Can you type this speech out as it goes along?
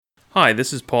Hi,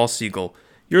 this is Paul Siegel.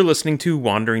 You're listening to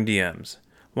Wandering DMs.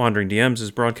 Wandering DMs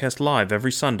is broadcast live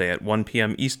every Sunday at 1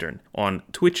 p.m. Eastern on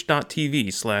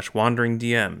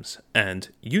twitch.tv/wanderingdms and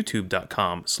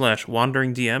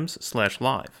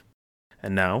youtube.com/wanderingdms/live.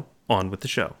 And now, on with the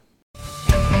show.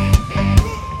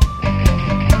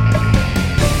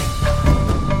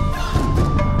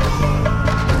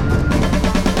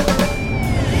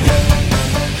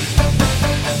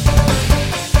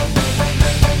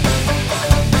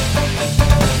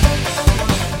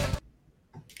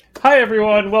 Hi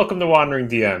everyone, welcome to Wandering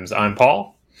DMs. I'm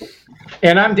Paul.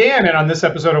 And I'm Dan, and on this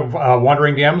episode of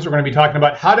Wandering DMs, we're going to be talking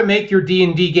about how to make your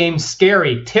D&D game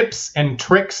scary, tips and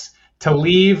tricks to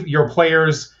leave your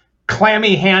players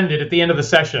clammy-handed at the end of the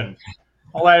session.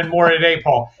 I'll add more today,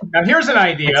 Paul. Now, here's an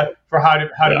idea for how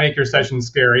to make your session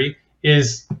scary,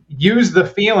 is use the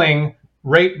feeling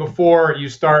right before you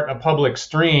start a public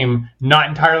stream, not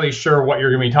entirely sure what you're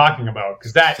going to be talking about,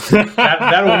 because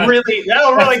that'll really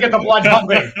get the blood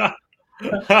pumping.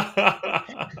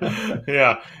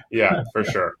 yeah, for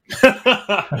sure.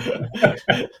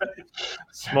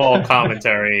 Small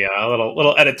commentary, a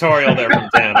little editorial there from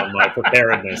Dan on my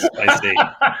preparedness. I see.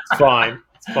 It's fine.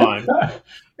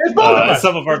 It's both of us.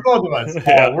 Both of us.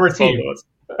 Yeah, we're a team.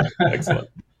 Excellent.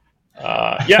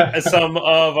 As some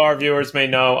of our viewers may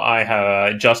know, I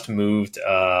have just moved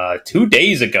 2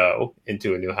 days ago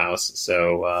into a new house,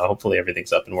 so hopefully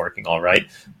everything's up and working all right.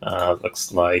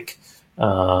 Looks like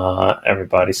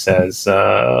everybody says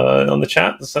on the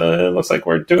chat, it looks like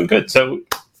we're doing good. So,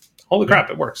 holy crap,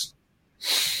 it works.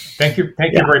 Thank you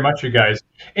very much, you guys.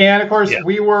 And of course,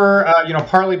 we were,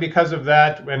 partly because of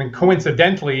that, and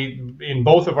coincidentally, in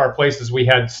both of our places, we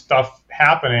had stuff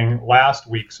happening last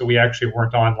week, so we actually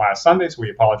weren't on last Sunday, so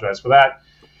we apologize for that.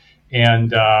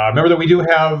 And remember that we do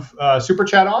have Super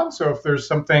Chat on, so if there's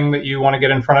something that you want to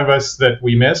get in front of us that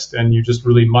we missed, and you just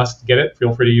really must get it,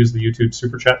 feel free to use the YouTube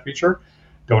Super Chat feature.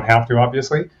 Don't have to,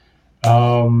 obviously.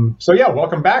 Welcome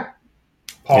back,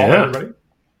 Paul, everybody.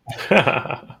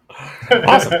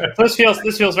 Awesome. So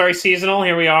this feels very seasonal.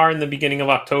 Here we are in the beginning of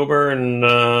October, and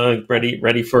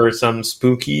ready for some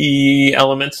spooky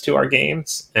elements to our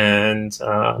games. And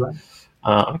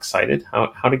I'm excited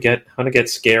how to get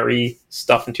scary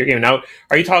stuff into your game. Now,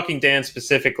 are you talking, Dan,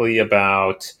 specifically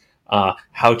about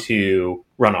how to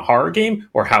run a horror game,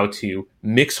 or how to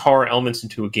mix horror elements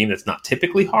into a game that's not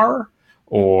typically horror,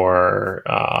 or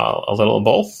a little of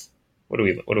both? What do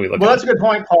we look at? Well, that's a good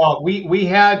point, Paul. We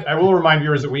had, I will remind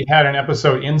viewers that we had an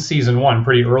episode in season 1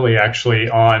 pretty early, actually,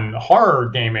 on horror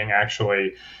gaming,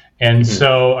 actually. And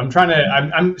so I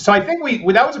think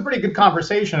that was a pretty good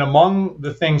conversation. Among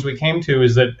the things we came to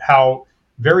is that how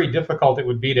very difficult it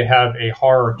would be to have a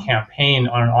horror campaign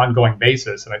on an ongoing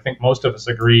basis. And I think most of us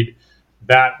agreed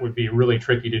that would be really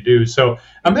tricky to do. So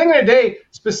I'm thinking today,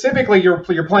 specifically, you're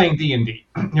playing D&D.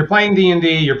 You're playing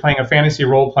D&D, you're playing a fantasy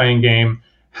role-playing game.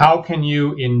 How can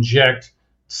you inject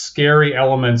scary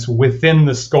elements within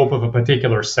the scope of a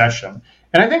particular session?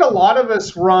 And I think a lot of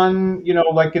us run,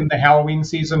 like in the Halloween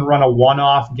season, run a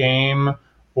one-off game,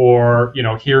 or,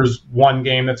 here's one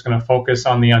game that's going to focus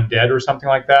on the undead or something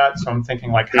like that. So I'm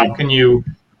thinking, how can you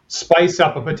spice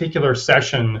up a particular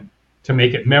session to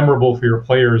make it memorable for your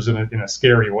players in a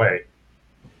scary way?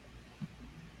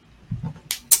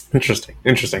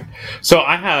 Interesting. So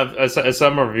I have, as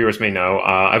some of our viewers may know,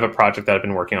 I have a project that I've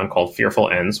been working on called Fearful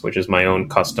Ends, which is my own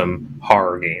custom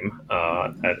horror game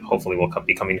that hopefully will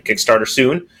be coming to Kickstarter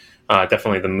soon.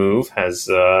 Definitely the move has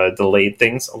delayed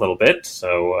things a little bit,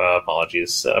 so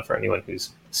apologies for anyone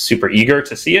who's super eager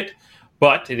to see it,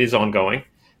 but it is ongoing.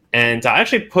 And I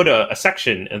actually put a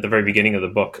section at the very beginning of the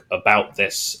book about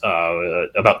this,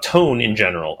 about tone in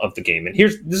general of the game. And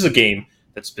this is a game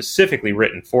that's specifically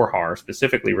written for horror,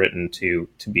 specifically written to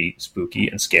be spooky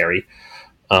and scary.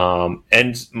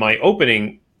 And my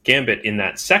opening gambit in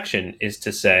that section is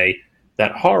to say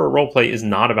that horror roleplay is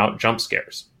not about jump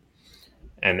scares.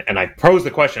 And I pose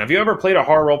the question, have you ever played a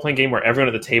horror role-playing game where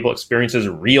everyone at the table experiences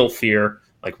real fear,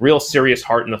 like real serious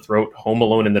heart in the throat, Home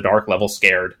Alone in the dark level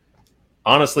scared?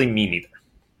 Honestly, me neither.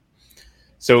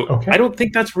 So okay. I don't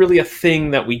think that's really a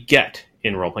thing that we get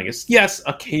in role-playing. Yes,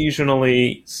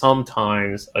 occasionally,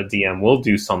 sometimes a DM will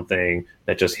do something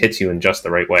that just hits you in just the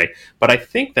right way. But I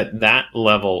think that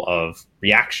level of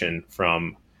reaction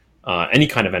from any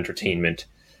kind of entertainment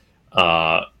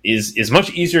is much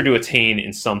easier to attain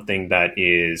in something that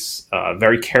is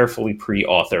very carefully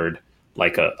pre-authored,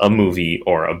 like a movie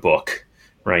or a book,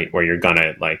 right? Where you're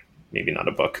gonna, maybe not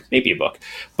a book, maybe a book,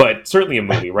 but certainly a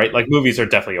movie, right? Like movies are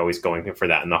definitely always going for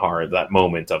that in the horror, that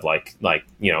moment of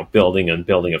building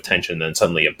of tension, then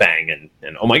suddenly a bang and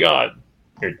oh my God,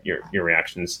 your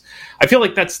reactions. I feel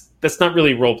like that's not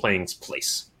really role playing's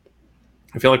place.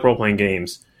 I feel like role playing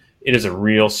games, it is a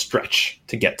real stretch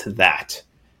to get to that,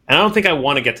 and I don't think I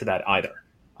want to get to that either.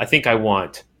 I think I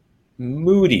want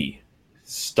moody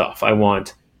stuff. I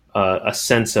want a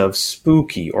sense of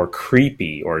spooky or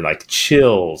creepy or like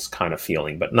chills kind of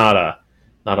feeling, but not a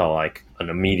like an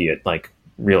immediate like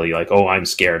really like, oh, I'm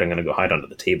scared, I'm going to go hide under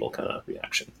the table kind of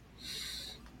reaction.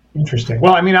 Interesting.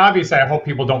 Well, I mean, obviously, I hope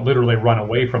people don't literally run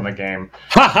away from the game.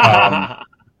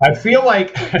 I feel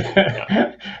like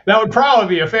that would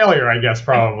probably be a failure, I guess,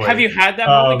 probably. Have you had that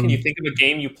moment? Can you think of a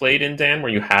game you played in, Dan,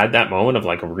 where you had that moment of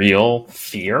like real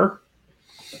fear?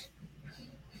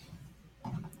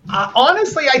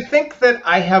 Honestly, I think that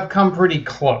I have come pretty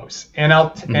close, and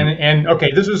and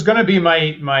okay, this was going to be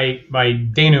my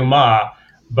denouement,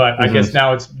 but I guess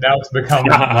now it's become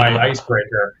my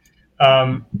icebreaker.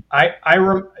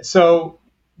 So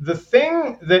the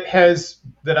thing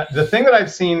that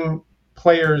I've seen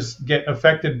players get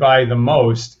affected by the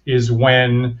most is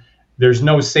when there's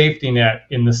no safety net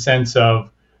in the sense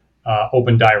of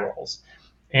open die rolls.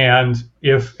 And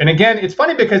again, it's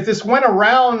funny because this went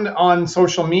around on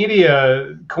social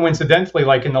media coincidentally,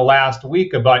 like in the last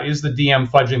week, about is the DM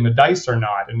fudging the dice or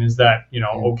not, and is that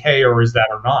okay or is that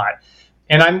or not?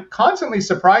 And I'm constantly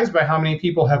surprised by how many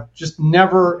people have just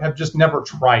never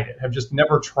tried it. Have just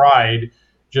never tried.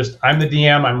 Just I'm the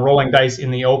DM, I'm rolling dice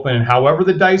in the open, and however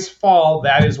the dice fall,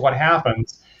 that is what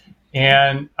happens.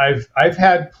 And I've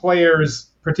had players,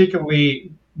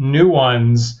 particularly new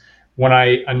ones, when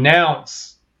I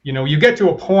announce. You get to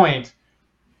a point.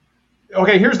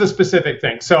 Okay, here's the specific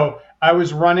thing. So I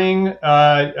was running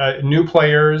new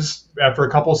players after a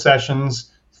couple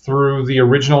sessions through the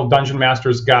original Dungeon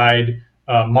Master's Guide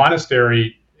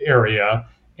monastery area,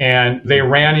 and they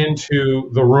ran into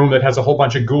the room that has a whole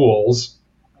bunch of ghouls.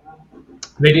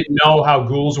 They didn't know how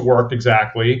ghouls worked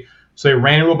exactly, so they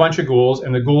ran into a bunch of ghouls,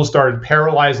 and the ghouls started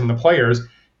paralyzing the players.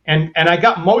 And I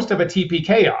got most of a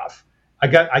TPK off.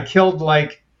 I killed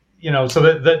so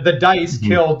the dice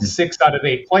killed 6 out of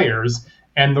 8 players,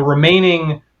 and the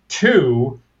remaining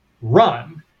 2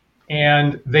 run.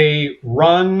 And they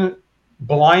run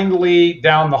blindly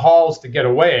down the halls to get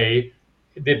away.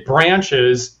 It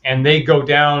branches, and they go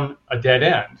down a dead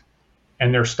end,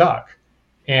 and they're stuck.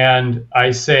 And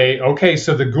I say, okay,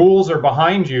 so the ghouls are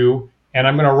behind you, and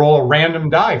I'm going to roll a random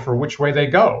die for which way they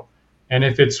go. And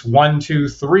if it's 1, 2,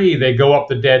 3, they go up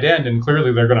the dead end, and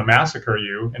clearly they're going to massacre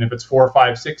you. And if it's 4,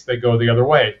 5, 6, they go the other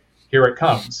way. Here it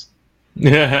comes.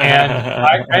 And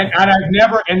I've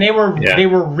never. And they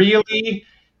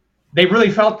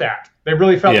really felt that. They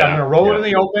really felt that. I'm going to roll it in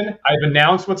the open. I've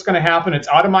announced what's going to happen. It's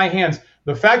out of my hands.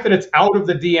 The fact that it's out of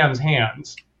the DM's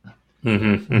hands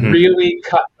really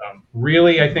cut them.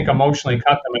 Really, I think emotionally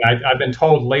cut them. And I've been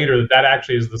told later that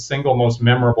actually is the single most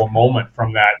memorable moment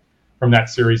from that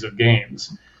series of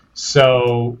games.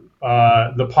 So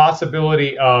the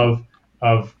possibility of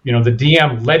the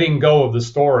DM letting go of the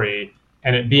story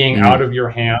and it being out of your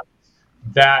hands,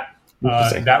 that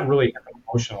really hit them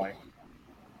emotionally.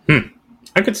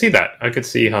 I could see that. I could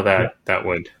see how that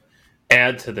would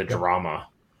add to the drama,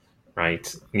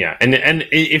 right? Yeah, and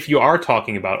if you are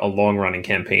talking about a long running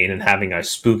campaign and having a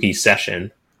spooky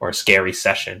session or a scary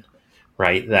session,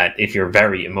 right? That if you're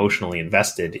very emotionally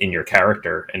invested in your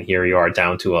character, and here you are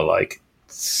down to a like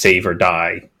save or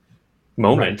die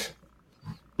moment,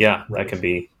 that can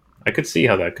be. I could see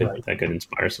how that could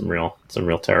inspire some real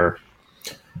terror.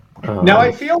 Now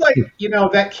I feel like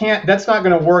that's not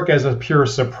going to work as a pure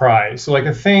surprise. So like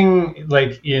a thing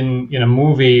like in a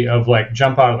movie of like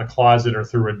jump out of the closet or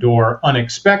through a door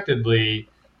unexpectedly,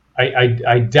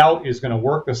 I doubt is going to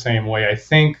work the same way. I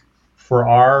think for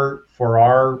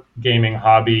our gaming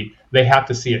hobby, they have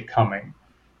to see it coming.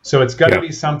 So it's got to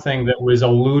be something that was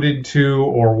alluded to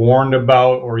or warned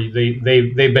about, or they've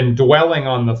been dwelling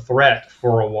on the threat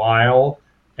for a while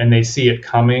and they see it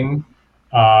coming.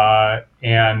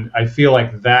 And I feel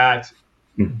like that,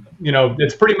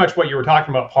 it's pretty much what you were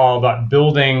talking about, Paul, about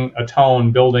building a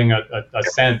tone, building a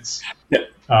sense.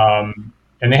 And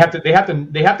they have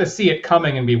to see it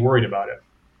coming and be worried about it.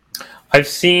 I've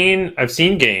seen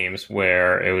games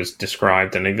where it was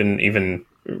described, and even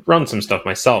run some stuff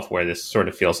myself where this sort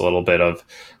of feels a little bit of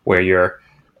where you're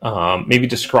maybe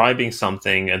describing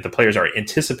something and the players are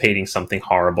anticipating something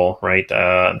horrible, right?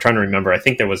 I'm trying to remember. I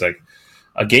think there was a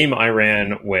game I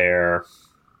ran where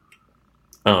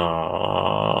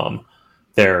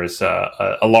there's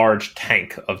a large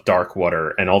tank of dark water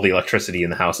and all the electricity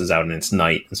in the house is out and it's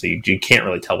night, and so you can't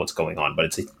really tell what's going on, but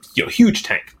it's a huge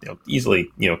tank,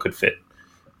 easily could fit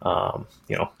a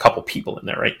couple people in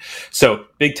there, right? So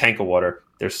big tank of water.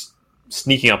 There's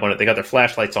sneaking up on it. They got their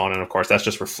flashlights on, and of course that's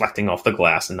just reflecting off the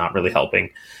glass and not really helping.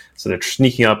 So they're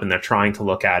sneaking up and they're trying to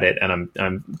look at it, and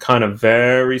I'm kind of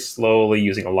very slowly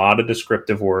using a lot of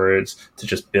descriptive words to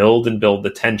just build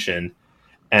the tension.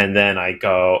 And then I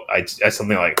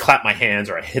something like clap my hands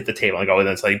or I hit the table. I go, and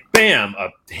then it's like, bam, a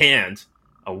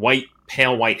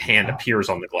pale white hand appears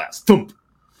on the glass. Thump.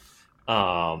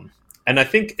 And I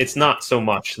think it's not so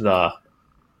much the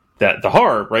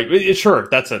horror, right? Sure,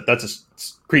 that's a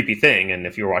creepy thing, and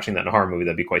if you were watching that in a horror movie,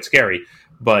 that'd be quite scary.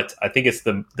 But I think it's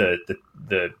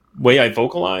the way I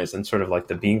vocalize and sort of like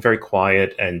the being very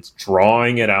quiet and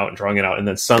drawing it out, and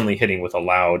then suddenly hitting with a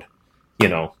loud,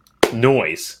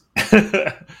 noise.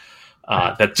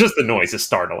 That just the noise is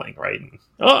startling, right?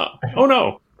 Oh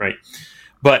no, right?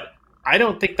 But I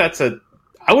don't think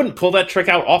I wouldn't pull that trick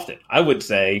out often. I would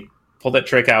say pull that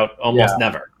trick out almost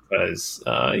never, because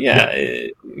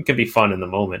it could be fun in the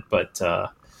moment, but I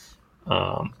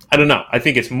don't know. I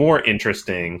think it's more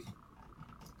interesting,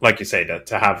 like you say,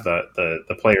 to have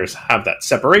the players have that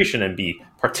separation and be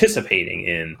participating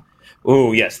in,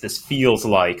 oh yes, this feels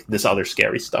like this other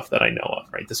scary stuff that I know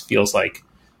of, right? This feels like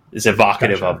is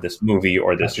evocative of this movie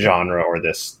or this genre or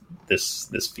this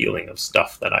feeling of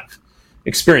stuff that I've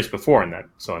experienced before, and that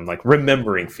so I'm like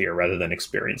remembering fear rather than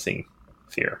experiencing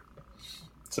fear.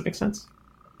 Does that make sense?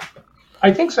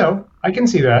 I think so. I can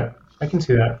see that.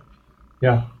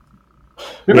 Yeah.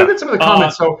 Maybe look at some of the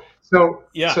comments. So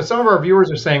some of our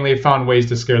viewers are saying they found ways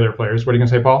to scare their players. What are you going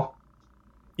to say, Paul?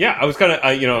 Yeah, I was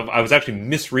I was actually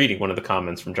misreading one of the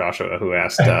comments from Joshua, who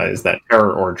asked, "Is that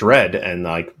terror or dread?" And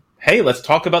like, hey, let's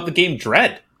talk about the game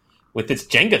Dread with its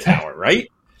Jenga tower, right?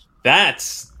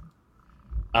 That's,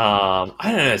 I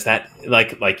don't know, is that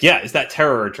is that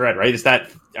terror or dread, right?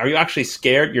 Are you actually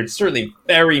scared? You're certainly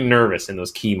very nervous in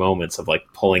those key moments of like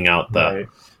pulling out the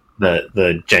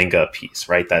Jenga piece,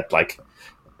 right? That like,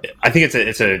 I think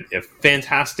it's a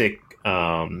fantastic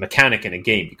mechanic in a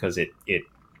game because it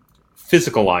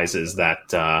physicalizes that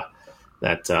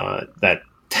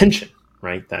tension,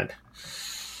 right? That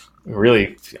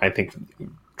really, I think,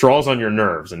 draws on your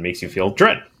nerves and makes you feel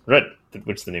dread,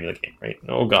 which is the name of the game, right?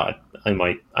 Oh God, I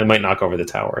might knock over the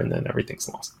tower and then everything's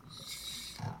lost.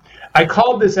 I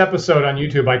called this episode on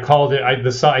YouTube. I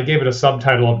gave it a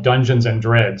subtitle of Dungeons and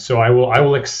Dread. So I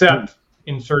will accept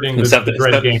inserting the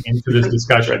Dread game into this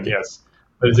discussion. Yes,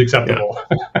 that is acceptable.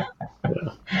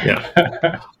 Yeah.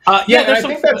 And I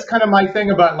think that's kind of my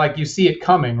thing about, like, you see it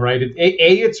coming, right?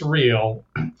 It's real.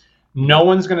 No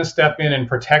one's going to step in and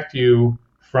protect you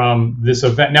from this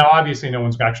event. Now, obviously, no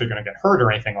one's actually going to get hurt or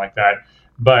anything like that,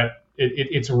 but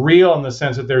it's real in the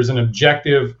sense that there's an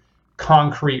objective,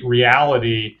 concrete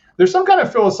reality. There's some kind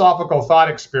of philosophical thought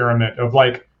experiment of,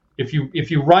 like, if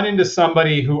you run into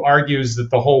somebody who argues that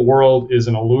the whole world is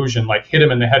an illusion, like, hit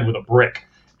them in the head with a brick,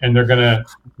 and they're gonna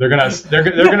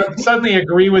suddenly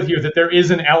agree with you that there is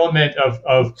an element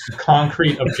of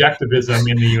concrete objectivism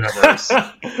in the universe,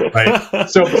 right?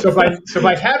 So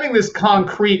by having this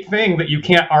concrete thing that you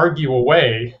can't argue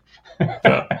away,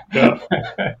 by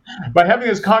having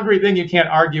this concrete thing you can't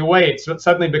argue away, it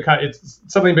suddenly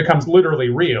becomes literally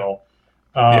real,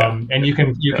 and you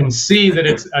can see that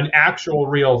it's an actual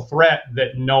real threat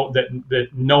that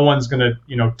no one's gonna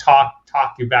talk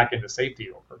you back into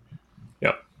safety over.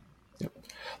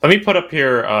 Let me put up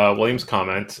here William's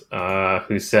comment,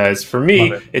 who says, for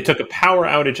me, it took a power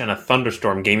outage and a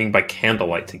thunderstorm gaming by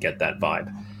candlelight to get that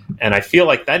vibe. And I feel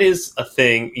like that is a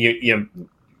thing. You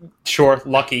sure,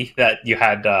 lucky that you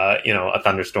had a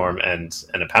thunderstorm and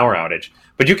a power outage.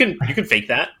 But you can fake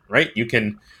that, right? You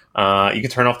can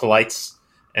turn off the lights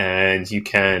and you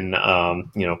can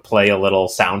play a little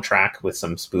soundtrack with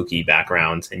some spooky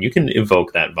background, and you can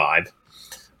evoke that vibe.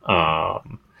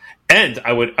 And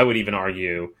I would even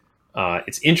argue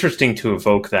it's interesting to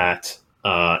evoke that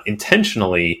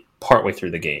intentionally partway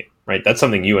through the game, right? That's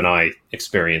something you and I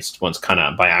experienced once, kind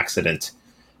of by accident,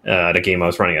 at a game I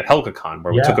was running at HelgaCon,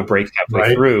 where we took a break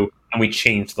halfway through and we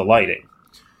changed the lighting,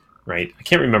 right? I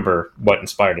can't remember what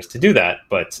inspired us to do that,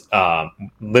 but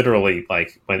literally,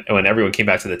 like when everyone came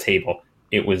back to the table,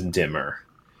 it was dimmer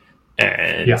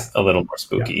and a little more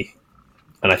spooky.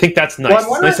 And I think that's nice.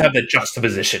 It's nice to have that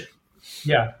juxtaposition.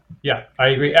 Yeah, I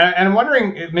agree. And I'm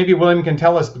wondering if maybe William can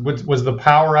tell us, was the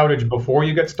power outage before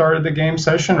you get started the game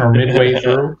session or midway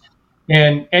through?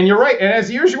 And you're right. And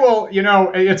as usual,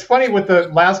 it's funny with the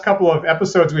last couple of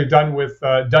episodes we've done with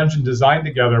Dungeon Design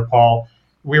together, Paul.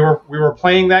 We were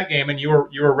playing that game and you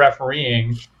were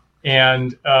refereeing,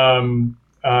 and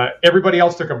everybody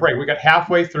else took a break. We got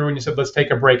halfway through and you said, let's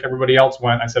take a break. Everybody else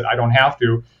went. I said, I don't have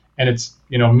to. And it's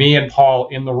me and Paul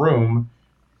in the room.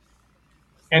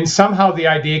 and somehow the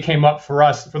idea came up for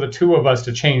the two of us,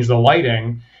 to change the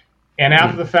lighting. And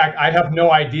after the fact, I have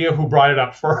no idea who brought it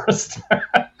up first.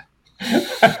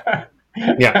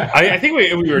 Yeah, I think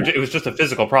it was just a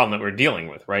physical problem that we were dealing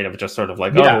with, right? Of just sort of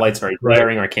like, the light's very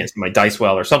glaring, or I can't see my dice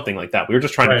well, or something like that. We were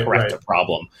just trying to correct a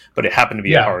problem, but it happened to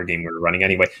be a horror game we were running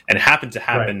anyway, and it happened to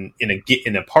happen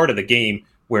in a part of the game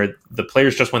where the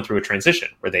players just went through a transition,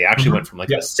 where they actually went from like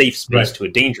a safe space to a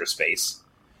dangerous space.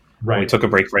 Right. And we took a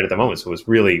break right at the moment, so it was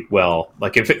really well.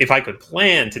 Like if I could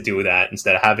plan to do that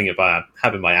instead of having it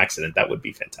happen by accident, that would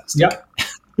be fantastic.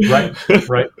 Yeah,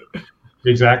 right.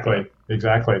 Exactly.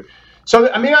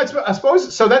 So I mean, I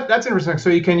suppose so. That's interesting.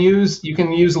 So you can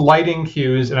use lighting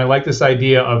cues, and I like this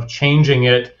idea of changing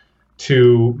it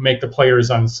to make the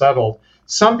players unsettled.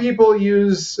 Some people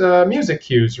use music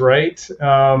cues, right?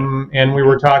 And when we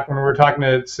were talking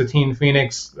to Satine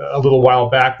Phoenix a little while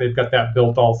back, they've got that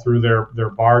built all through their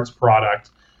Bards product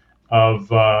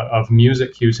of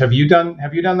music cues. Have you done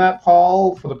that,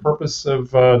 Paul, for the purpose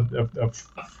of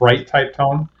fright type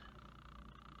tone?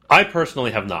 I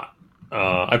personally have not.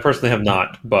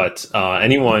 But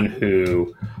anyone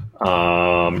who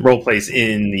role plays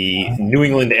in the New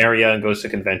England area and goes to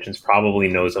conventions probably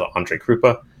knows of Andre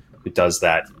Krupa, who does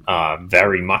that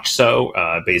very much so.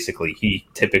 Basically, he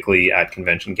typically at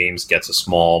convention games gets a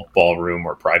small ballroom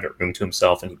or private room to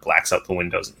himself, and he blacks out the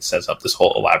windows and he sets up this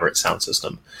whole elaborate sound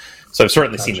system. So I've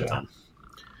certainly seen it done.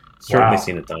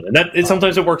 And that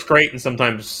sometimes it works great, and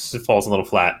sometimes it falls a little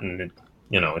flat, and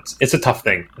it's a tough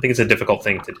thing. I think it's a difficult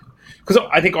thing to do, because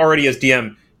I think already as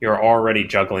DM you're already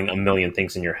juggling a million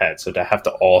things in your head. So to have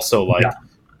to also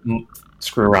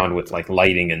screw around with like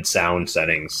lighting and sound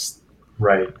settings,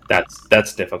 right?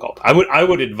 That's difficult. I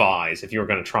would advise, if you were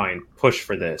going to try and push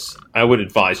for this, I would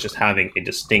advise just having a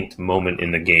distinct moment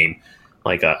in the game,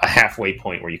 like a halfway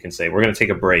point where you can say, we're going to take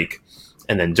a break,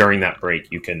 and then during that break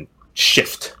you can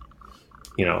shift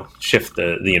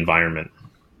the environment.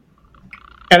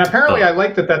 And apparently, I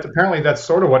like that. That's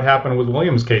sort of what happened with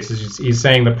William's case. He's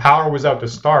saying the power was out to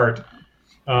start,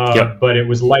 but it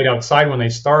was light outside when they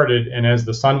started, and as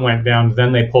the sun went down,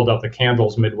 then they pulled out the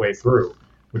candles midway through,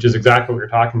 which is exactly what you're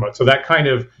talking about. So that kind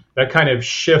of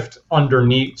shift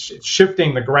underneath,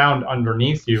 shifting the ground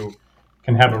underneath you,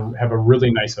 can have a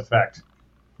really nice effect.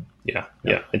 Yeah,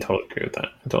 I totally agree with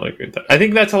that. I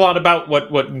think that's a lot about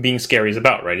what being scary is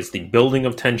about, right? It's the building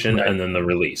of tension and then the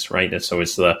release, right? And so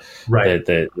it's the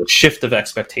shift of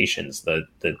expectations, the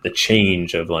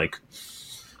change of like,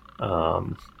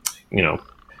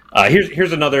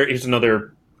 here's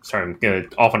another. Sorry, I'm going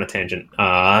off on a tangent.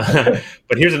 But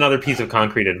here's another piece of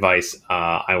concrete advice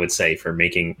I would say for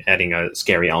adding a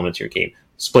scary element to your game: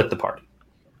 split the party.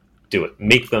 Do it.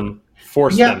 Make them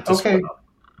force them to split up.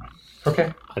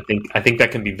 Okay. I think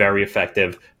that can be very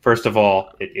effective. First of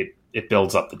all, it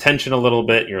builds up the tension a little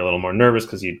bit. You're a little more nervous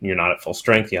because you're not at full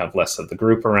strength. You have less of the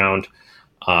group around.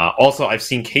 Also, I've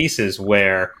seen cases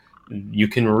where you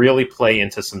can really play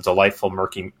into some delightful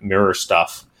murky mirror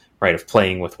stuff, right, of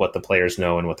playing with what the players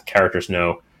know and what the characters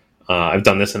know. I've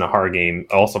done this in a horror game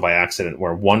also by accident,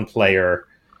 where one player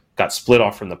got split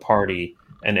off from the party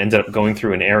and ended up going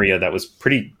through an area that was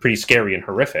pretty scary and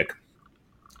horrific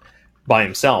by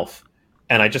himself.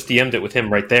 And I just DM'd it with him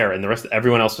right there, and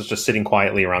everyone else was just sitting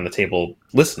quietly around the table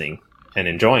listening and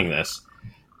enjoying this.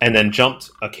 And then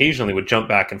occasionally would jump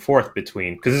back and forth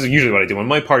between, because this is usually what I do. When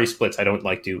my party splits, I don't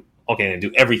like I'm going to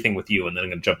do everything with you, and then I'm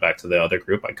going to jump back to the other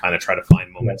group. I kind of try to find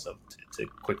moments to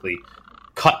quickly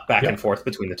cut back and forth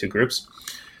between the two groups.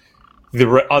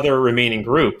 The other remaining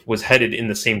group was headed in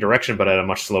the same direction, but at a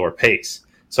much slower pace.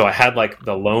 So I had like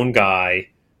the lone guy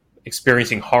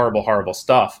experiencing horrible, horrible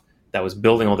stuff that was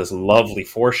building all this lovely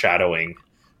foreshadowing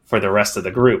for the rest of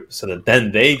the group, so that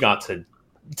then they got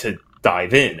to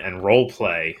dive in and role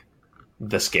play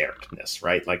the scaredness,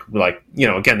 right? Like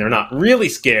again, they're not really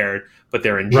scared, but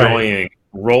they're enjoying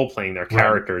role playing their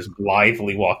characters,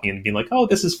 blithely walking in and being like, "Oh,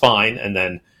 this is fine," and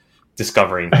then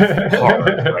discovering horror,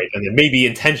 right? And then maybe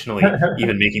intentionally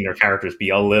even making their characters be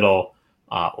a little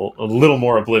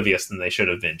more oblivious than they should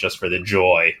have been, just for the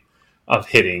joy of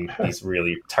hitting these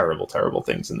really terrible, terrible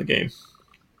things in the game.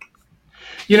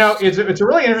 It's a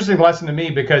really interesting lesson to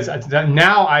me, because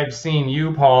now I've seen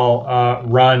you, Paul,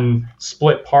 run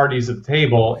split parties at the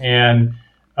table, and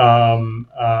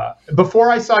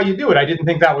before I saw you do it, I didn't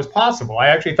think that was possible. I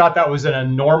actually thought that was an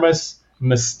enormous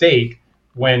mistake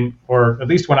or at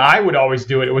least when I would always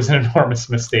do it, it was an enormous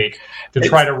mistake to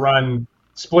try to run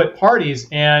split parties.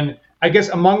 And I guess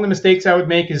among the mistakes I would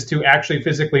make is to actually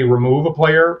physically remove a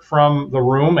player from the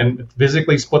room and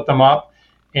physically split them up.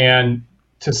 And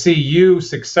to see you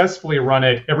successfully run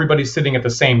it, everybody's sitting at the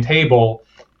same table,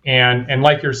 and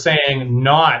like you're saying,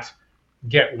 not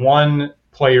get one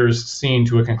player's scene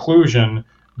to a conclusion,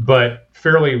 but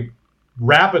fairly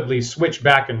rapidly switch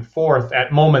back and forth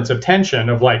at moments of tension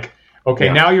of like,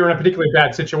 okay, now you're in a particularly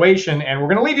bad situation, and we're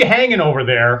going to leave you hanging over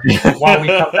there while we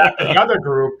come back to the other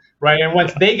group, right? And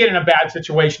once they get in a bad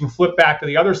situation, flip back to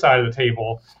the other side of the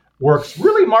table. Works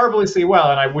really marvelously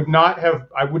well, and I would not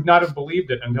have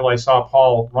believed it until I saw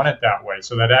Paul run it that way.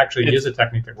 So that actually is a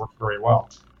technique that works very well.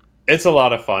 It's a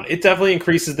lot of fun. It definitely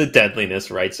increases the deadliness,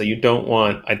 right? So you don't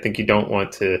want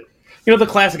to. The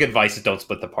classic advice is don't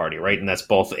split the party, right? And that's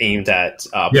both aimed at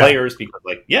players because,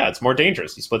 it's more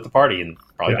dangerous. You split the party and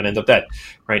probably going to end up dead,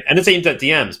 right? And it's aimed at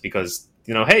DMs because,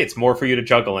 hey, it's more for you to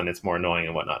juggle and it's more annoying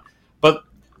and whatnot. But,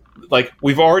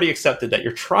 we've already accepted that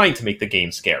you're trying to make the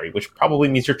game scary, which probably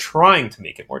means you're trying to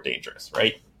make it more dangerous,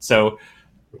 right? So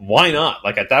why not?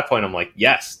 At that point, I'm like,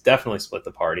 yes, definitely split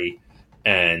the party.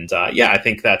 And, I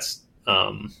think that's,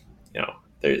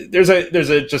 there's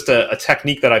a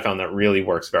technique that I found that really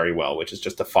works very well, which is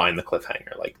just to find the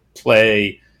cliffhanger,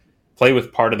 play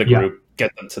with part of the group,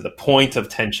 get them to the point of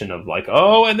tension of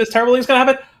and this terrible thing's going to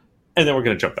happen. And then we're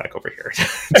going to jump back over here.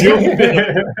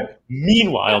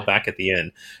 Meanwhile, back at the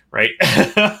end, right?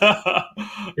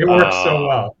 It works so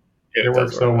well. It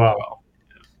works so well.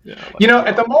 Yeah,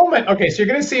 at the moment, okay, so you're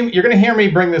going to hear me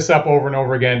bring this up over and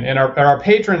over again, and our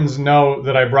patrons know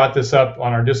that I brought this up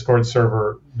on our Discord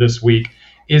server this week.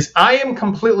 Is I am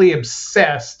completely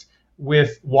obsessed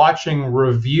with watching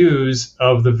reviews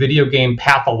of the video game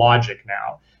Pathologic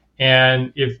now.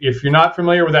 And if you're not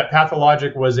familiar with that,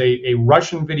 Pathologic was a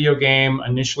Russian video game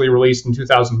initially released in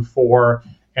 2004,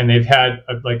 and they've had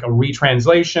a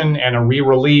retranslation and a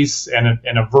re-release and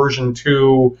a version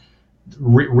 2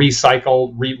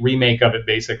 remake of it,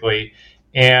 basically.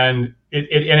 And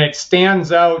it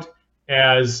stands out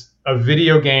as a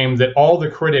video game that all the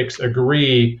critics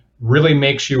agree really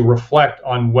makes you reflect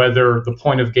on whether the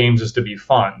point of games is to be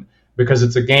fun, because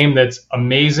it's a game that's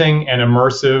amazing and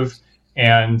immersive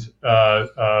and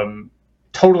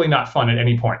totally not fun at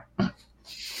any point.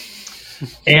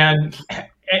 And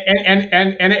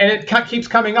it keeps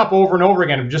coming up over and over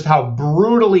again of just how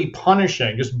brutally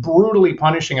punishing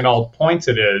at all points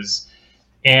it is.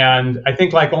 And I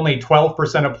think only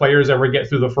 12% of players ever get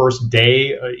through the first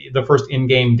day, the first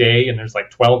in-game day, and there's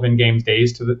 12 in-game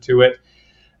days to it.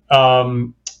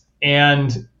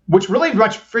 And which really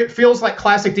much feels like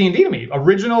classic D&D to me,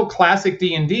 original classic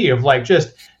D&D of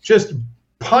just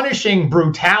punishing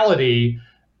brutality,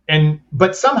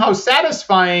 but somehow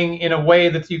satisfying in a way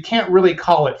that you can't really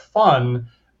call it fun.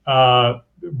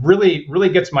 Really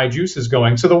gets my juices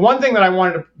going. So the one thing that I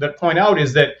wanted to point out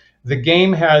is that the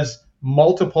game has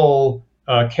multiple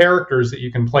characters that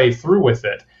you can play through with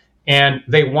it, and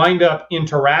they wind up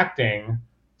interacting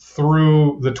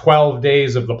through the 12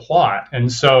 days of the plot. And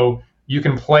so you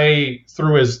can play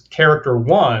through as character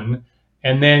 1,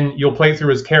 and then you'll play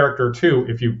through as character 2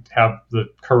 if you have the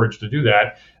courage to do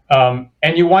that.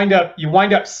 And you wind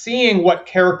up seeing what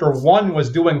character 1 was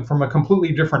doing from a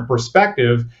completely different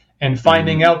perspective, and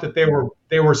finding out that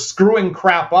they were screwing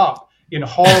crap up in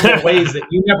horrible ways that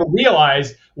you never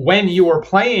realized when you were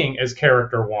playing as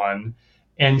character 1.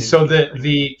 And so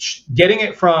the getting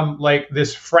it from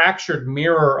this fractured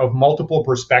mirror of multiple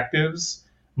perspectives,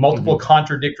 multiple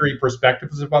contradictory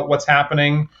perspectives about what's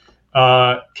happening,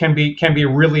 can be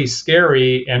really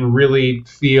scary and really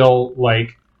feel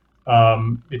like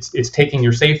it's taking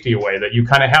your safety away. That you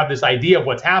kind of have this idea of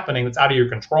what's happening that's out of your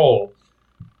control.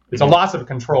 It's a loss of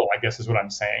control, I guess, is what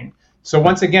I'm saying. So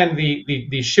once again,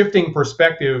 the shifting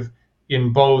perspective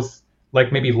in both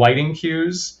maybe lighting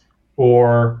cues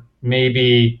or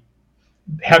maybe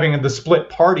having the split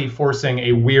party forcing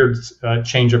a weird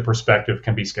change of perspective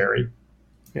can be scary.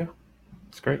 Yeah,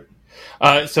 it's great.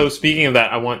 So speaking of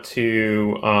that, I want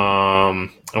to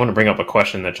bring up a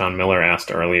question that John Miller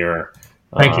asked earlier.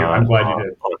 Thank you. I'm glad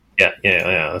you did.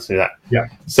 Yeah. Let's do that. Yeah.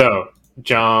 So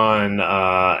John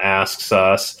asks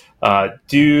us,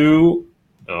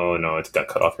 oh no, it's got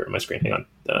cut off here on my screen. Hang on.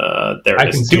 There it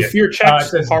is. Do fear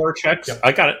checks, horror checks? Yep.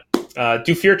 I got it.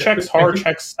 Do fear checks, horror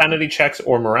checks, sanity checks,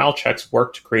 or morale checks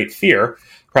work to create fear,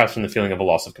 perhaps from the feeling of a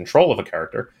loss of control of a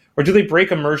character, or do they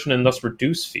break immersion and thus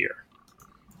reduce fear?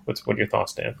 What are your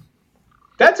thoughts, Dan?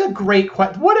 That's a great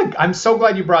question. I'm so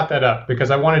glad you brought that up,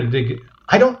 because I wanted to dig.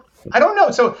 I don't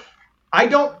know. So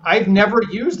I've never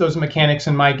used those mechanics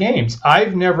in my games.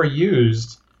 I've never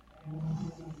used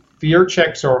fear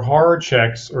checks or horror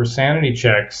checks or sanity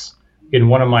checks in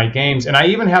one of my games. And I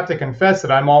even have to confess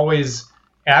that I'm always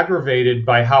aggravated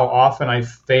by how often I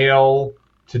fail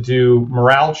to do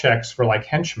morale checks for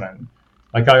henchmen.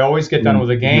 Like I always get done with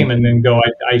a game and then go,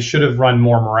 I should have run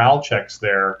more morale checks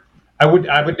there. I would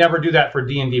never do that for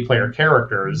D&D player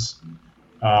characters.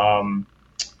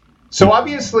 So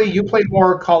obviously you played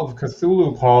more Call of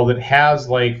Cthulhu, Paul, that has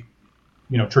like,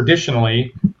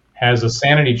 traditionally has a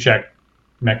sanity check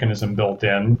mechanism built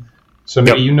in. So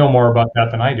maybe you know more about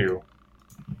that than I do.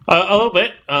 A little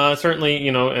bit, certainly,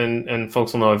 and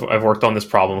folks will know I've worked on this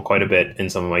problem quite a bit in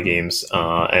some of my games.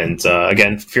 And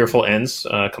again, Fearful Ends,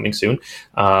 coming soon,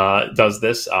 does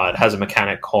this. It has a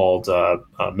mechanic called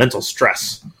mental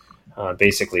stress,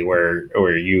 basically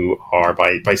where you are,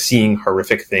 by seeing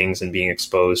horrific things and being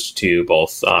exposed to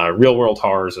both real world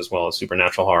horrors as well as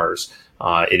supernatural horrors,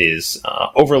 it is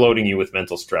overloading you with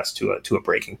mental stress to a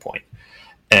breaking point.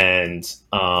 And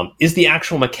is the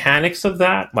actual mechanics of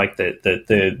that, like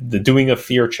the doing a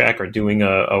fear check or doing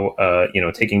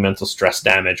taking mental stress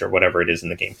damage or whatever it is in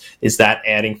the game, is that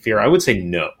adding fear? I would say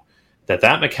no.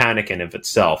 That mechanic in of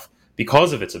itself,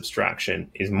 because of its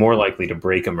abstraction, is more likely to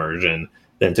break immersion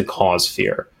than to cause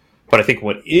fear. But I think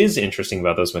what is interesting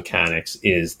about those mechanics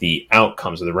is the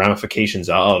outcomes or the ramifications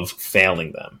of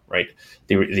failing them. Right?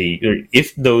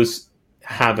 If those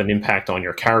have an impact on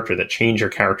your character that change your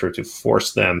character to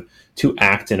force them to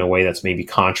act in a way that's maybe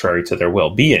contrary to their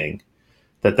well-being,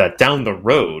 that down the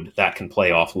road that can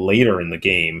play off later in the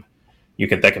game.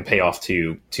 That can pay off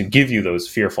to give you those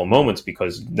fearful moments,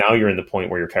 because now you're in the point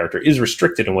where your character is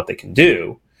restricted in what they can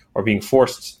do, or being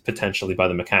forced potentially by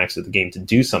the mechanics of the game to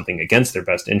do something against their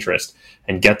best interest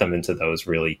and get them into those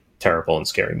really terrible and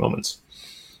scary moments.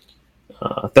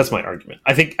 That's my argument.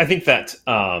 I think that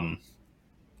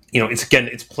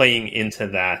it's playing into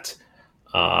that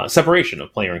separation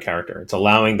of player and character. It's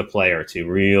allowing the player to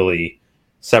really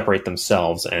separate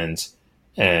themselves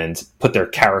and put their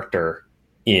character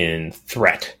in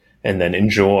threat, and then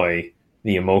enjoy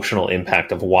the emotional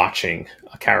impact of watching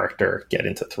a character get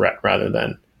into threat, rather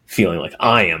than feeling like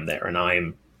I am there and I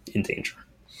am in danger.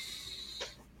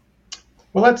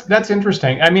 Well, that's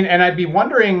interesting. I mean, and I'd be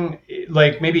wondering,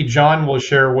 like, maybe John will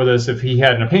share with us if he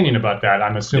had an opinion about that.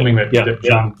 I'm assuming that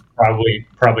John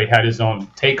probably had his own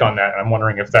take on that. I'm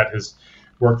wondering if that has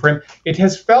worked for him. It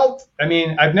has felt, I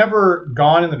mean, I've never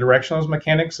gone in the direction of those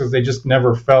mechanics, because they just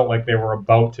never felt like they were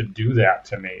about to do that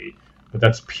to me. But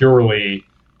that's purely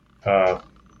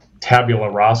tabula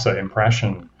rasa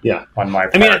impression on my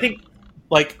part. I mean, I think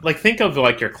like think of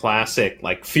like your classic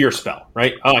like fear spell,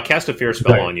 right? Oh, I cast a fear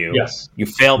spell on you. Yes. You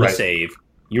fail the save,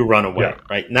 you run away,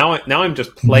 right? Now I'm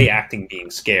just play acting being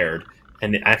scared,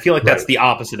 and I feel like that's the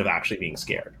opposite of actually being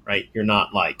scared, right? You're not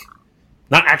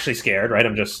actually scared, right?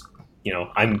 I'm just,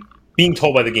 I'm being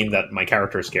told by the game that my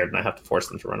character is scared and I have to force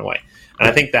them to run away. And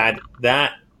I think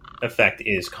that effect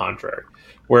is contrary.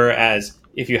 Whereas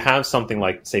if you have something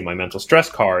like, say, my mental stress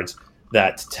cards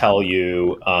that tell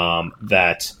you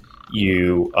that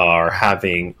you are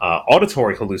having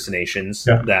auditory hallucinations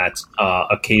that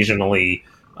occasionally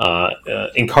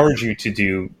encourage you to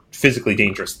do physically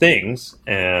dangerous things,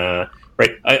 right?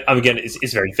 Again,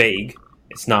 it's very vague.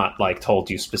 It's not like told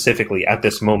you specifically at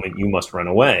this moment you must run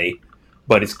away,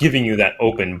 but it's giving you that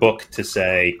open book to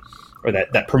say, or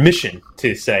that permission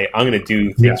to say, I'm going to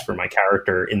do things for my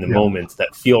character in the moments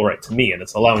that feel right to me. And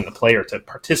it's allowing the player to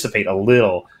participate a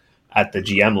little at the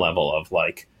GM level of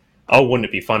like, oh, wouldn't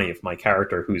it be funny if my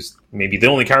character, who's maybe the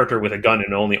only character with a gun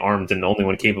and only armed and the only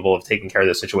one capable of taking care of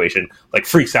this situation, like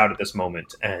freaks out at this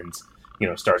moment and,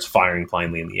 starts firing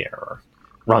blindly in the air or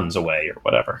runs away or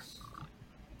whatever.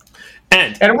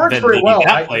 And it works then very well.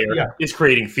 That player is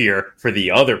creating fear for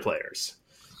the other players.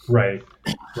 Right.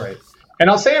 And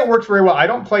I'll say it works very well. I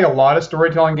don't play a lot of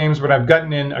storytelling games, but I've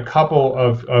gotten in a couple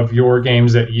of your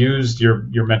games that used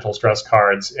your mental stress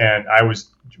cards, and I was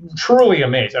truly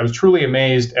amazed. I was truly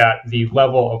amazed at the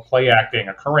level of play acting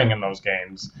occurring in those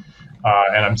games.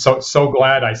 And I'm so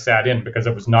glad I sat in, because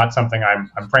it was not something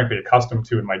I'm frankly accustomed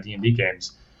to in my D&D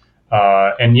games.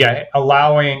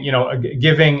 Allowing,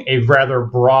 giving a rather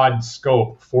broad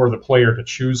scope for the player to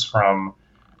choose from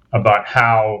about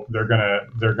how they're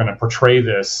gonna portray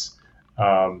this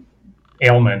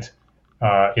ailment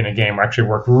in a game actually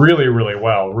worked really, really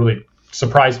well. Really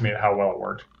surprised me at how well it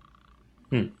worked.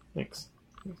 Thanks.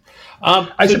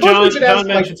 I suppose we should ask,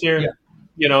 mentions here.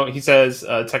 He says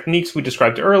techniques we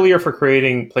described earlier for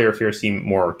creating player fear seem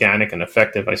more organic and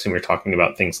effective. I assume you're talking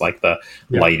about things like the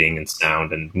lighting and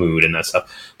sound and mood and that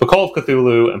stuff. But Call of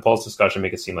Cthulhu and Paul's discussion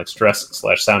make it seem like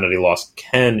stress/sanity loss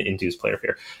can induce player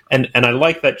fear. And I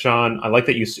like that, John. I like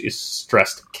that you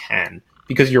stressed can,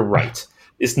 because you're right.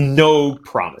 It's no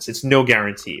promise. It's no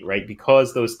guarantee, right?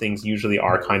 Because those things usually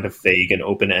are kind of vague and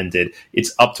open-ended.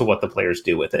 It's up to what the players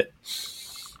do with it.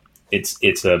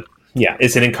 It's a yeah,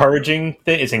 it's an encouraging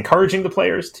thing. It's encouraging the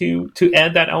players to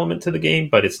add that element to the game,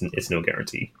 but it's no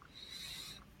guarantee.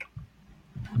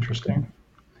 Interesting.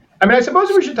 I mean, I suppose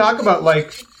we should talk about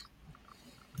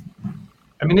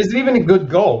is it even a good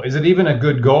goal? Is it even a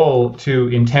good goal to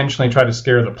intentionally try to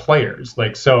scare the players?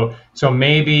 So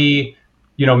maybe,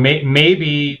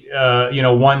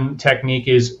 one technique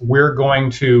is we're going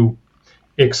to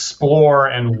explore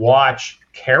and watch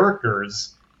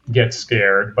characters get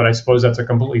scared, but I suppose that's a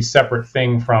completely separate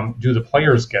thing from do the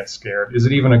players get scared? Is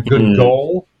it even a good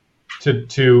goal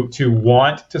to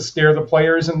want to scare the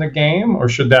players in the game, or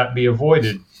should that be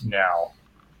avoided now?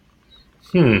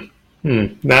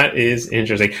 That is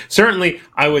interesting. Certainly,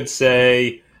 I would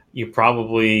say you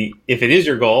probably, if it is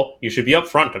your goal, you should be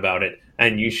upfront about it,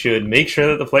 and you should make sure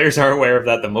that the players are aware of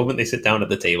that the moment they sit down at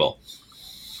the table.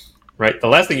 Right? The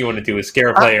last thing you want to do is scare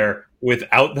a player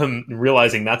without them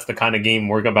realizing that's the kind of game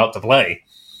we're about to play.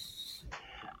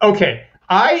 Okay.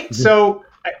 I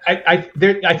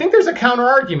think there's a counter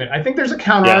argument. I think there's a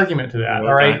counter argument to that.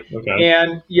 All right. Okay.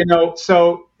 And,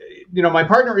 my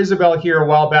partner Isabel here a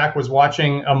while back was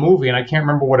watching a movie, and I can't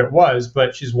remember what it was,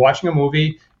 but she's watching a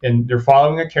movie and they're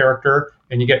following a character,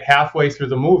 and you get halfway through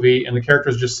the movie and the character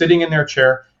is just sitting in their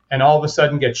chair and all of a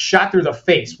sudden gets shot through the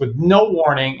face with no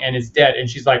warning and is dead. And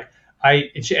she's like,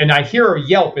 I hear her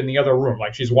yelp in the other room,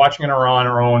 like she's watching her on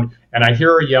her own, and I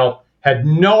hear her yelp, had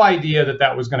no idea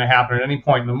that was going to happen at any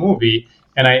point in the movie.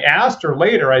 And I asked her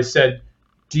later, I said,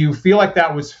 do you feel like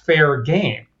that was fair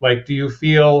game? Like, do you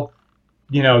feel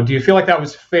like that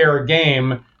was fair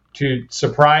game to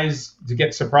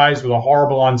get surprised with a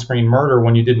horrible on-screen murder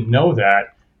when you didn't know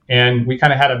that? And we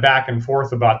kind of had a back and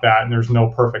forth about that, and there's no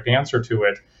perfect answer to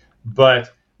it.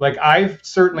 But I've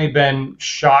certainly been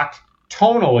shocked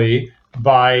tonally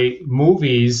by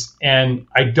movies, and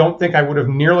I don't think I would have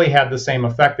nearly had the same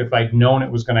effect if I'd known it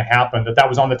was going to happen, that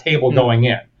was on the table going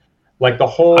in. The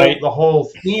whole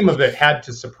theme of it had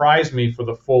to surprise me for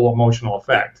the full emotional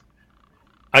effect.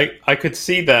 I could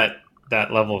see that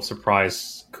level of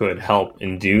surprise could help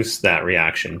induce that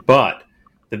reaction, but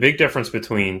the big difference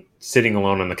between sitting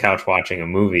alone on the couch watching a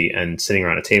movie and sitting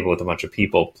around a table with a bunch of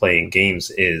people playing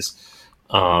games is,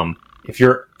 if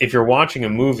you're watching a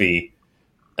movie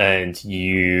and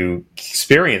you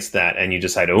experience that and you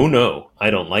decide, oh no, I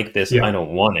don't like this, I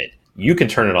don't want it, you can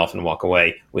turn it off and walk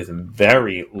away with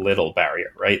very little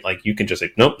barrier, right? You can just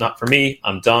say, nope, not for me,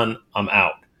 I'm done, I'm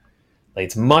out. I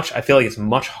feel like it's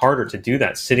much harder to do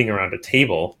that sitting around a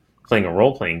table playing a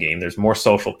role-playing game. There's more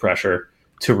social pressure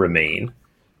to remain,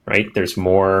 right? There's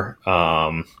more,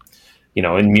 and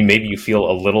maybe you feel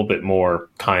a little bit more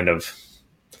kind of,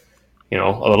 a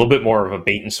little bit more of a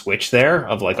bait and switch there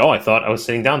of I thought I was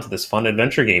sitting down to this fun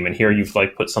adventure game, and here you've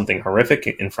put something horrific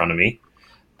in front of me,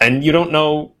 and you don't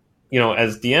know,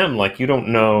 as DM, you don't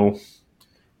know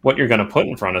what you're going to put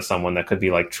in front of someone that could be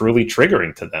truly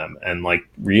triggering to them, and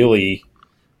really,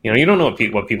 you don't know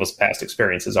what people's past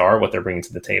experiences are, what they're bringing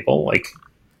to the table.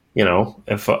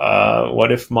 If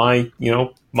what if my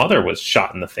mother was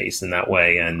shot in the face in that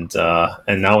way, and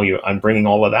now I'm bringing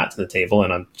all of that to the table,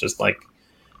 and I'm just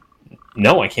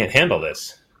no, I can't handle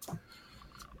this.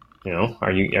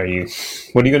 Are you?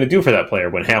 What are you going to do for that player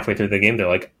when halfway through the game they're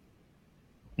like,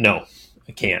 no,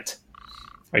 I can't?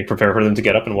 Are you prepared for them to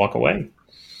get up and walk away?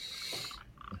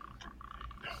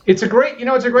 It's a great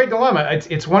dilemma.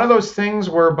 It's one of those things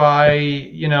whereby,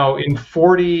 in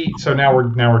 40, so now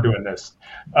we're doing this.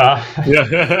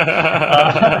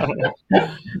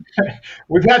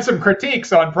 We've had some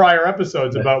critiques on prior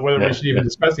episodes about whether we should even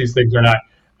discuss these things or not.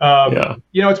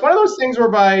 It's one of those things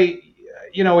whereby,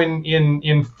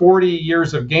 in 40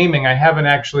 years of gaming,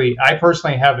 I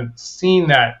personally haven't seen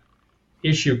that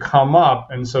issue come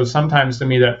up. And so sometimes to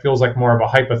me that feels like more of a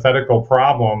hypothetical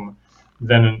problem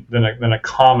than a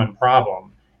common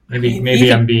problem.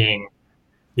 Maybe I'm being...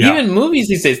 Yeah. Even movies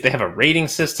these days, they have a rating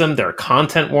system. There are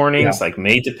content warnings,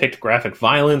 may depict graphic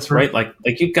violence, right?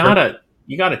 You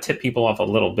gotta tip people off a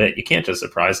little bit. You can't just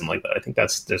surprise them like that. I think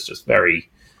that's just very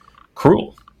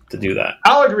cruel to do that.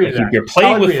 I'll agree to that. You're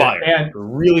playing with fire. You're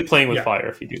really playing with fire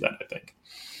if you do that, I think.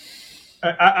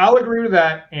 I'll agree with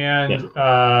that. And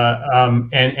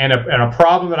a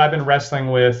problem that I've been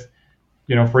wrestling with,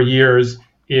 for years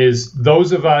is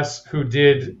those of us who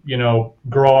did,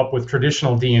 grow up with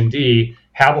traditional D&D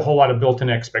have a whole lot of built-in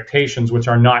expectations, which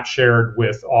are not shared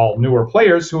with all newer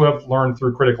players who have learned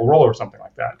through Critical Role or something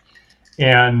like that.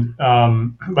 And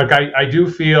I do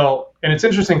feel, and it's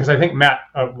interesting because I think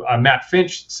Matt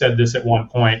Finch said this at one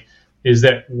point, is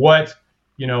that what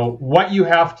you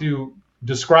have to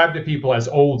describe to people as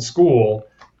old school,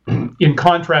 in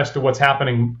contrast to what's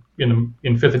happening in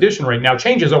 5th edition right now,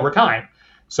 changes over time.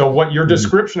 So what your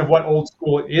description of what old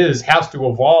school is has to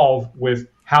evolve with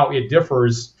how it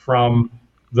differs from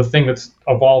the thing that's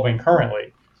evolving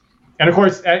currently. And of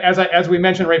course, as we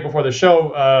mentioned right before the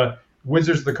show,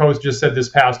 Wizards of the Coast just said this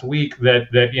past week that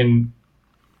in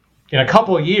a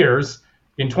couple of years,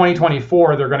 in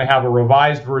 2024, they're going to have a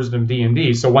revised version of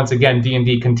D&D. So once again,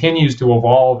 D&D continues to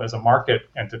evolve as a market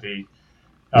entity.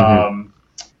 And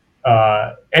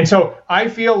so I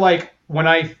feel like when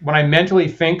I mentally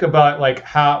think about like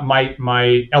how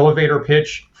my elevator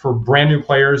pitch for brand new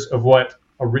players of what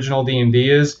original D&D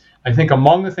is, I think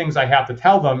among the things I have to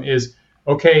tell them is,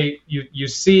 okay, you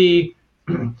see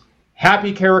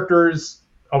happy characters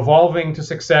evolving to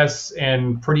success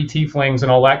and pretty tieflings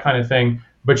and all that kind of thing.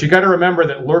 But you got to remember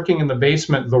that lurking in the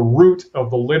basement, the root of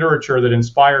the literature that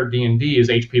inspired D&D is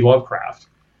H.P. Lovecraft.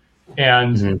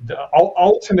 And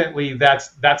ultimately, that's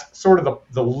sort of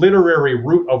the literary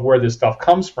root of where this stuff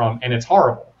comes from, and it's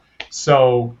horrible.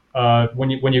 So when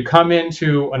you come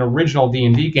into an original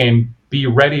D&D game, be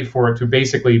ready for it to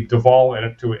basically devolve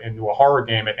into a horror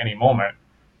game at any moment.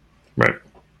 Right.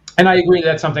 And I agree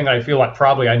that's something that I feel like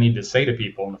probably I need to say to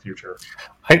people in the future.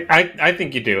 I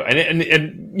think you do.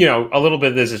 And you know, a little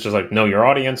bit of this is just like, know your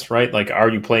audience, right? Like, are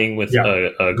you playing with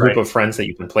a group of friends that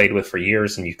you've been played with for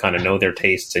years and you kind of know their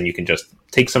tastes and you can just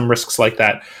take some risks like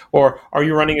that? Or are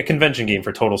you running a convention game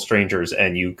for total strangers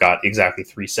and you got exactly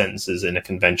 3 sentences in a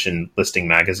convention listing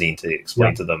magazine to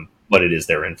explain to them what it is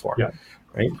they're in for? Yeah.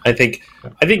 Right. I think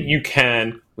you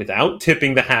can, without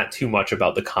tipping the hat too much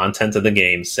about the content of the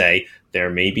game, say there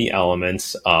may be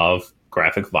elements of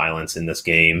graphic violence in this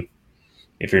game.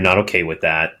 If you're not okay with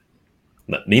that,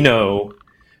 let me know.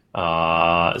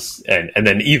 And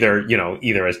then either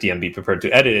as DM be prepared to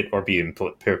edit it or be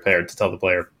prepared to tell the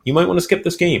player, you might want to skip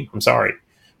this game. I'm sorry.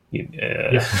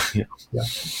 Yeah.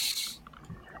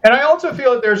 And I also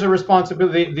feel that there's a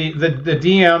responsibility. The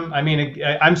DM, I mean,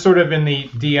 I'm sort of in the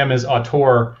DM as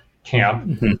auteur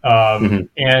camp. And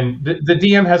the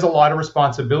DM has a lot of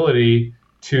responsibility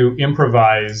to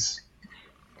improvise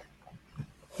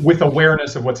with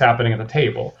awareness of what's happening at the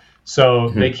table. So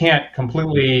they can't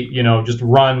completely, just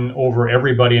run over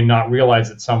everybody and not realize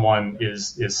that someone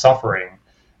is suffering.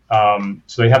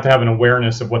 So they have to have an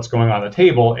awareness of what's going on at the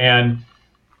table. And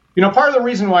part of the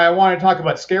reason why I wanted to talk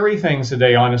about scary things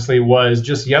today, honestly, was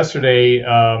just yesterday,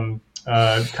 kind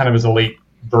of as a late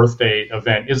birthday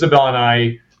event, Isabel and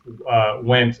I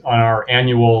went on our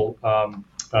annual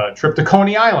trip to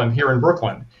Coney Island here in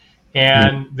Brooklyn.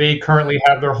 And they currently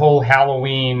have their whole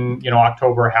Halloween,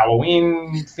 October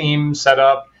Halloween theme set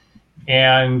up.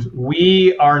 And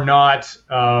we are not,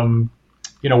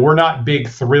 we're not big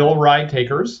thrill ride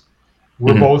takers.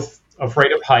 We're both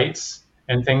afraid of heights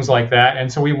and things like that. And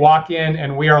so we walk in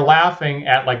and we are laughing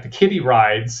at like the kiddie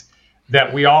rides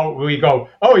that we go,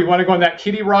 oh, you want to go on that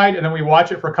kiddie ride? And then we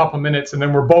watch it for a couple of minutes and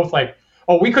then we're both like,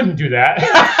 oh, we couldn't do that.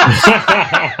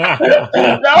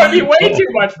 That would be way too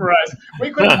much for us.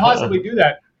 We couldn't possibly do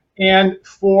that. And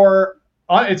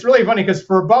it's really funny because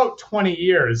for about 20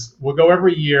 years, we'll go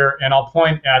every year and I'll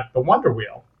point at the Wonder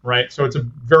Wheel, right? So it's a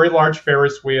very large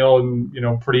Ferris wheel and,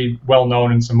 pretty well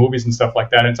known in some movies and stuff like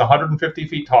that. And it's 150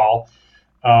 feet tall.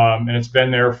 And it's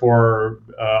been there for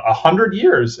 100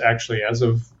 years, actually, as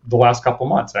of the last couple of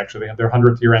months. Actually, they had their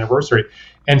 100th year anniversary.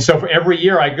 And so for every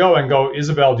year I go,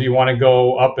 Isabel, do you want to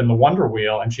go up in the Wonder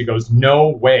Wheel? And she goes, no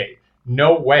way.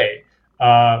 No way.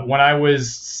 When I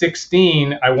was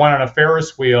 16, I went on a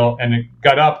Ferris wheel and it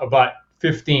got up about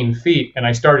 15 feet. And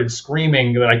I started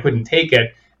screaming that I couldn't take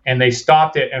it. And they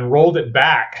stopped it and rolled it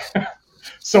back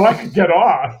so I could get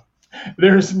off.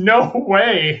 There's no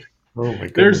way. Oh my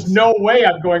goodness. There's no way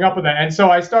I'm going up in that. And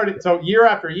so year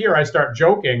after year, I start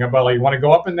joking about, like, you want to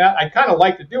go up in that? I kind of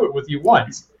like to do it with you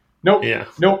once. Nope. Yeah.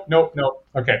 Nope.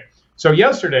 Okay. So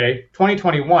yesterday,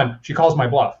 2021, she calls my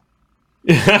bluff.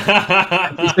 She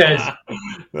says,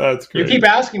 that's great. You keep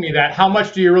asking me that. How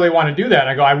much do you really want to do that? And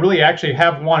I go, I really actually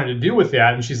have wanted to do with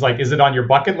that. And she's like, is it on your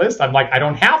bucket list? I'm like, I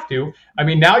don't have to. I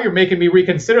mean, now you're making me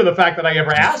reconsider the fact that I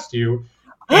ever asked you.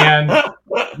 And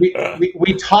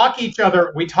we talk each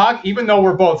other. We talk, even though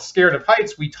we're both scared of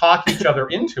heights, we talk each other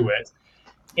into it.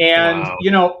 And,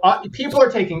 people are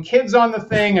taking kids on the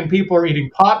thing and people are eating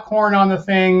popcorn on the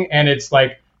thing. And it's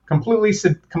like completely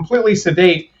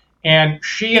sedate. And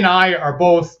she and I are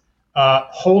both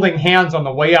holding hands on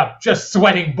the way up, just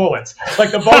sweating bullets.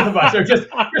 Like the both of us are just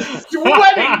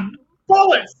sweating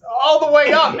bullets all the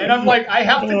way up. And I'm like, I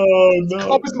have to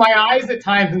close my eyes at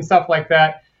times and stuff like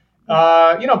that.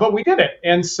 But we did it.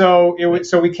 And so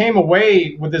we came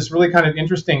away with this really kind of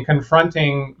interesting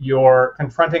confronting your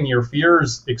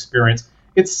fears experience.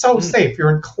 It's so safe.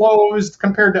 You're enclosed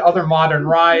compared to other modern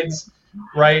rides.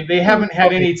 right? They haven't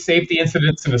had any safety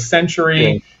incidents in a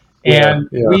century, and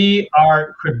Yeah. we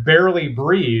could barely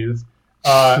breathe.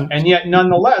 And yet,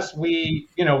 nonetheless, we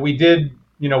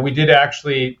did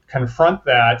actually confront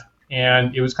that,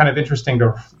 and it was kind of interesting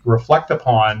to reflect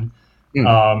upon,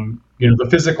 the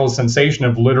physical sensation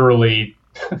of literally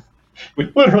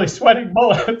sweating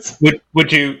bullets.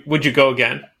 Would you go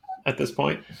again at this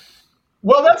point?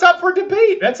 Well, that's up for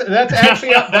debate. That's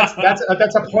actually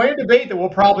that's a point of debate that we'll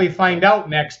probably find out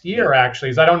next year.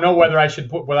 Actually, so I don't know whether I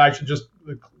should just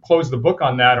close the book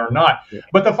on that or not. Yeah.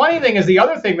 But the funny thing is, the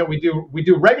other thing that we do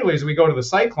regularly is we go to the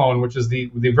Cyclone, which is the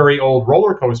very old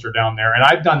roller coaster down there, and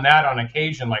I've done that on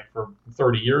occasion, like for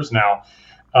 30 years now.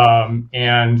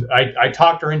 And I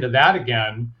talked her into that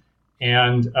again.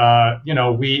 And,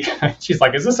 she's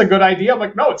like, is this a good idea? I'm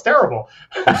like, no, it's terrible.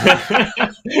 But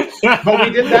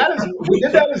we did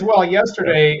that as well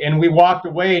yesterday, and we walked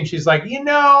away, and she's like,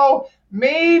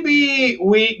 maybe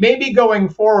going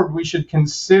forward, we should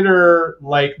consider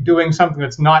like doing something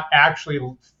that's not actually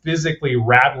physically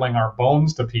rattling our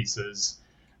bones to pieces.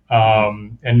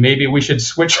 And maybe we should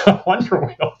switch to Wonder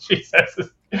Wheel, she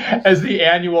says, as the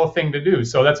annual thing to do.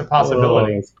 So that's a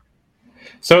possibility.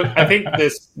 So I think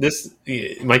this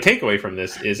my takeaway from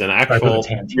this is an actual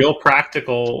real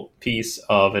practical piece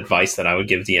of advice that I would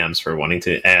give DMs for wanting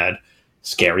to add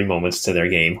scary moments to their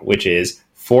game, which is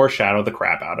foreshadow the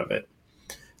crap out of it.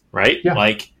 Right? Yeah.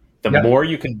 Like the more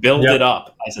you can build it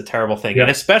up as a terrible thing, and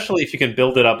especially if you can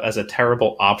build it up as a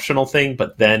terrible optional thing,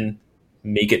 but then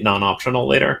make it non-optional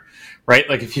later. Right?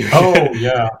 Like if you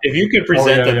if you could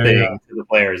present the thing to the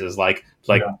players as like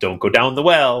don't go down the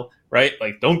well. Right,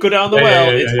 like don't go down the well.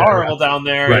 It's horrible down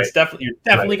there. Right. You're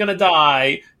definitely going to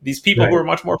die. These people who are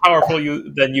much more powerful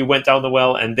than you went down the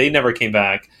well, and they never came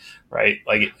back. Right,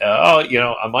 like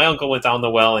my uncle went down the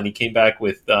well and he came back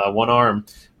with one arm.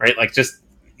 Right, like just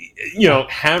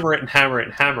hammer it and hammer it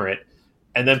and hammer it,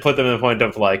 and then put them in the point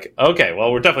of like, okay,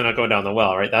 well, we're definitely not going down the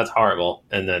well. Right, that's horrible.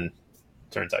 And then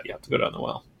turns out you have to go down the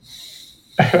well.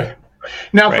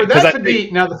 Now, for that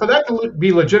to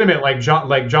be legitimate, like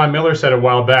John Miller said a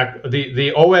while back,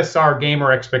 the OSR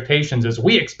gamer expectations is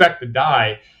we expect to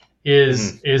die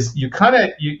is you kind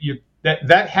of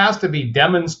that has to be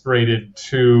demonstrated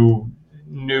to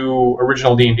new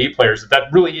original D&D players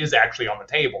that really is actually on the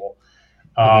table.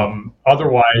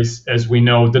 Otherwise, as we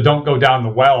know, the don't go down the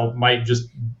well might just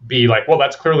be like, well,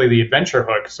 that's clearly the adventure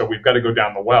hook, so we've got to go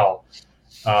down the well.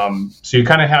 So you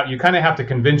kind of have to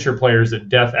convince your players that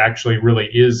death actually really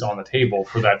is on the table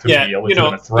for that to be a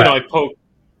legitimate threat.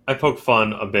 I poke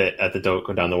fun a bit at the don't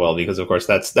go down the well because, of course,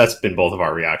 that's been both of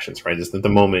our reactions, right? Is that the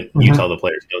moment you tell the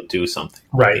players don't do something,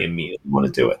 they immediately want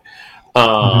to do it.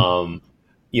 On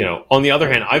the other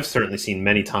hand, I've certainly seen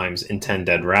many times in 10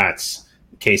 Dead Rats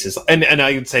cases, and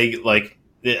I would say like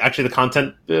actually the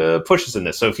content pushes in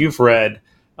this. So if you've read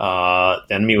the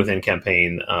Enemy Within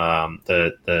campaign,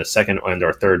 the second and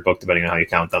or third book, depending on how you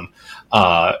count them,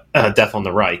 Death on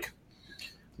the Reich,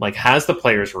 like has the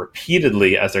players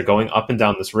repeatedly as they're going up and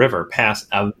down this river past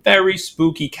a very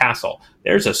spooky castle.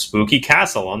 There's a spooky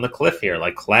castle on the cliff here,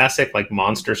 like classic, like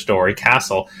monster story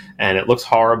castle, and it looks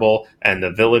horrible. And the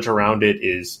village around it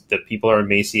is the people are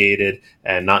emaciated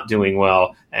and not doing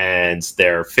well, and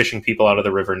they're fishing people out of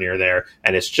the river near there,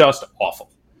 and it's just awful,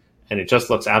 and it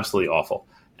just looks absolutely awful.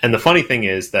 And the funny thing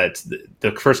is that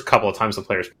the first couple of times the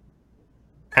players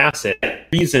pass it,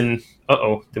 reason...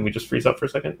 did we just freeze up for a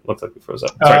second? Looks like we froze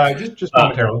up. Just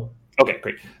momentarily. Okay,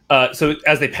 great. So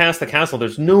as they pass the castle,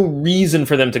 there's no reason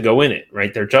for them to go in it,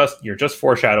 right? You're just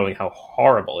foreshadowing how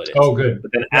horrible it is. Oh, good.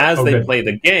 But then as they play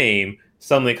the game,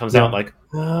 suddenly it comes out like,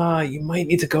 you might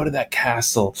need to go to that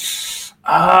castle.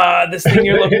 This thing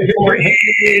you're looking for,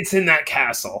 it's in that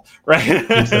castle, right?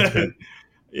 That's good.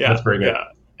 Yeah, that's very good. Yeah.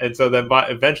 And so then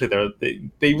eventually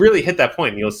they really hit that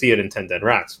point, and you'll see it in 10 Dead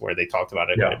Rats, where they talked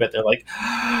about it quite a bit. They're like,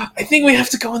 I think we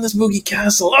have to go in this spooky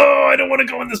castle. Oh, I don't want to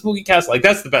go in this spooky castle. Like,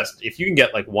 that's the best. If you can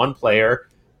get, like, one player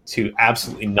to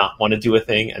absolutely not want to do a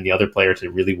thing, and the other player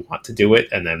to really want to do it,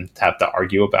 and then have to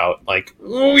argue about, like,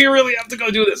 oh, we really have to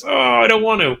go do this. Oh, I don't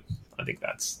want to. I think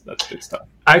that's good stuff.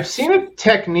 I've seen a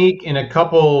technique in a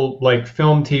couple, like,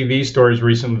 film TV stories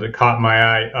recently that caught my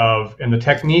eye and the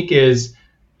technique is...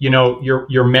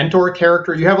 your mentor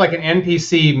character, you have like an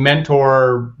NPC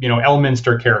mentor,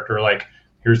 Elminster character, like,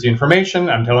 here's the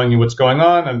information, I'm telling you what's going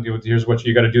on, here's what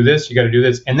you got to do this,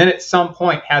 and then at some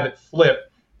point have it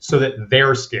flip so that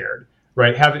they're scared,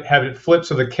 right? Have it flip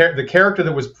so the character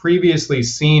that was previously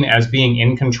seen as being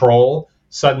in control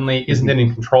suddenly isn't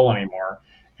in control anymore.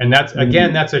 And that's,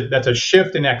 again, that's a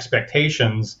shift in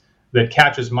expectations that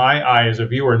catches my eye as a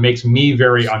viewer and makes me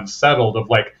very unsettled of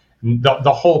like,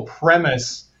 the whole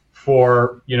premise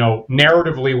for,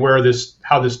 narratively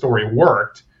how this story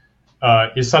worked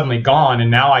is suddenly gone,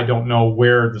 and now I don't know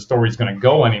where the story's going to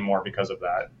go anymore because of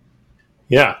that.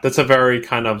 Yeah, that's a very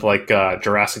kind of like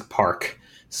Jurassic Park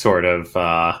sort of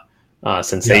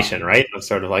sensation, right? Of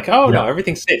sort of like, no,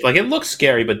 everything's safe. Like, it looks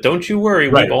scary, but don't you worry,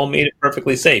 we've all made it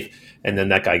perfectly safe. And then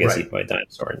that guy gets eaten by a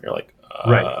dinosaur, and you're like,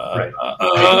 wow,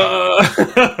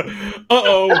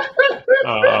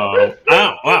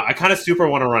 I kind of super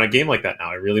want to run a game like that now.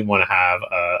 I really want to have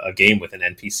a game with an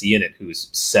NPC in it who's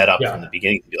set up from the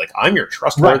beginning to be like, I'm your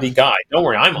trustworthy guy. Don't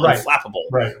worry, I'm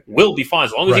unflappable. We'll be fine.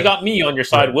 As long as you got me on your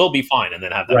side, we'll be fine. And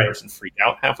then have that person freak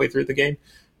out halfway through the game.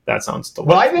 That sounds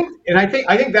delightful. Well, I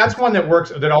think that's one that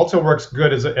works. That also works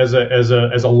good as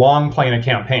a long play in a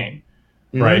campaign.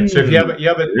 Right. So if you have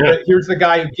here's the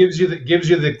guy who gives you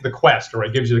the quest,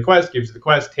 right? Gives you the quest,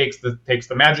 takes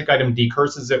the magic item,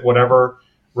 decurses it, whatever,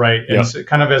 right? And so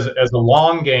kind of as a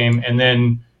long game, and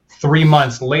then 3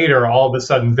 months later, all of a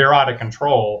sudden they're out of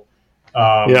control.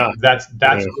 That's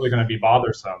really going to be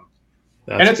bothersome.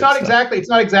 And it's not exactly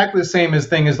the same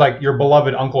as like your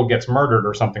beloved uncle gets murdered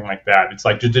or something like that. It's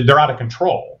like they're out of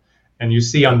control, and you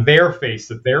see on their face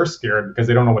that they're scared because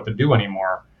they don't know what to do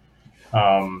anymore.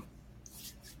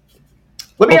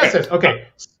 Let me ask this. Okay,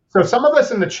 so some of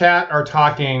us in the chat are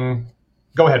talking.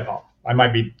 Go ahead, Paul. I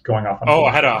might be going off on.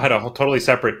 I had a totally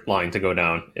separate line to go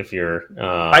down. If you're,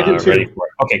 I do too. Ready for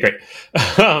it. Okay, great.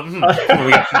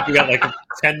 we got like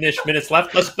 10-ish minutes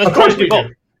left. Let's of course we do.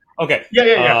 Okay.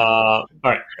 Yeah. All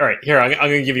right. Here, I'm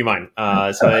going to give you mine.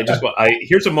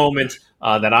 Here's a moment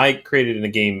that I created in a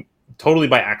game totally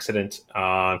by accident.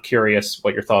 Curious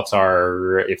what your thoughts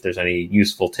are, if there's any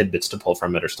useful tidbits to pull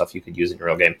from it or stuff you could use in your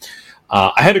real game.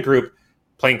 I had a group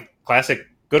playing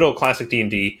good old classic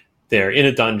D&D. They're in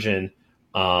a dungeon,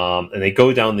 and they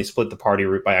go down. They split the party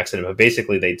route by accident, but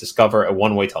basically they discover a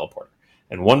one-way teleporter.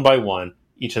 And one by one,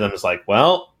 each of them is like,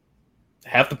 well,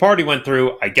 half the party went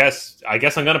through. I guess I'm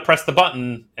going to press the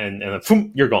button, and then,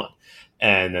 boom, you're gone.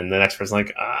 And then the next person's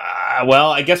like,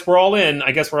 well, I guess we're all in.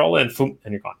 Boom,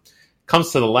 and you're gone.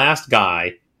 Comes to the last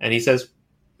guy, and he says,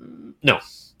 no,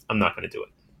 I'm not going to do it.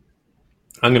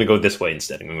 I'm going to go this way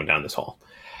instead. I'm going to go down this hall.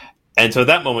 And so at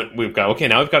that moment, we've got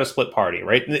a split party,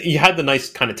 right? And you had the nice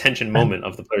kind of tension moment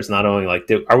of the players not knowing, like,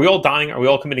 are we all dying? Are we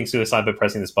all committing suicide by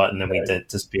pressing this button? And we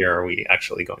disappear? Are we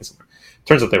actually going somewhere?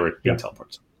 Turns out they were being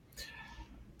teleported.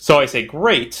 So I say,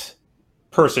 great,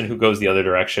 person who goes the other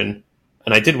direction.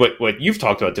 And I did what you've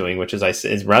talked about doing, which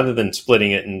is rather than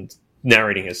splitting it and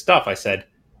narrating his stuff, I said,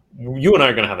 you and I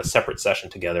are going to have a separate session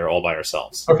together all by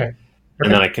ourselves. Okay.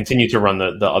 And then I continued to run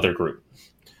the other group.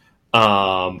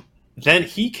 Then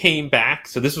he came back.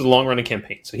 So this was a long-running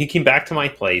campaign. So he came back to my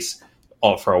place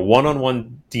for a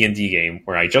one-on-one D&D game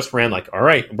where I just ran like, all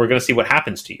right, we're going to see what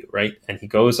happens to you, right? And he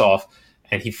goes off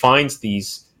and he finds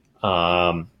these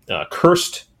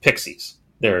cursed pixies.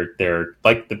 They're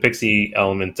like the pixie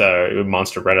element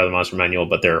monster right out of the Monster Manual,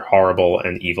 but they're horrible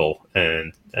and evil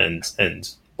and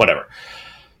whatever.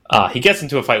 He gets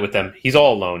into a fight with them. He's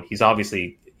all alone. He's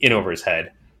obviously in over his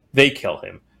head. They kill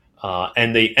him.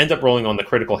 And they end up rolling on the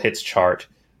critical hits chart.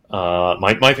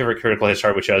 My favorite critical hits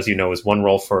chart, which, as you know, is one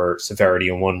roll for severity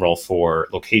and one roll for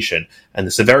location. And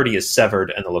the severity is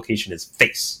severed and the location is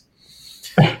face.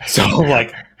 So,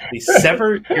 like, they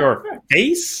sever your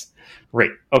face?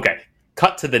 Great. Okay.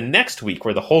 Cut to the next week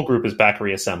where the whole group is back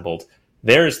reassembled.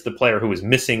 There's the player who is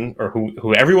missing, or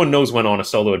who everyone knows went on a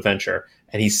solo adventure,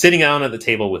 and he's sitting down at the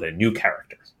table with a new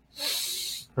character.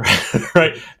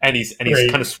 Right? And he's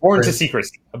kind of sworn to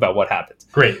secrecy about what happened.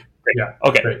 Great. Yeah.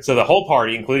 Okay. Great. So the whole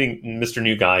party, including Mr.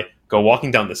 New Guy, go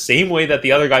walking down the same way that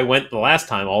the other guy went the last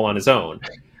time, all on his own.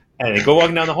 And they go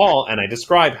walking down the hall, and I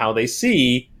describe how they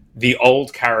see the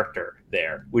old character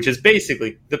there, which is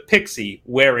basically the pixie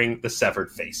wearing the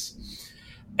severed face.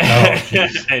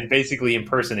 And basically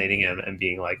impersonating him and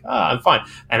being like, I'm fine.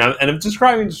 And I'm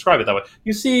describe it that way.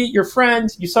 You see your friend,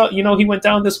 he went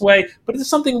down this way, but there's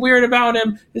something weird about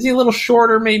him. Is he a little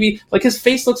shorter, maybe? Like, his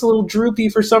face looks a little droopy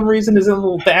for some reason. Is a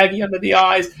little baggy under the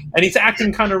eyes, and he's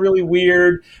acting kind of really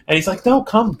weird. And he's like, no,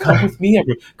 come with me,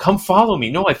 everyone. Come follow me.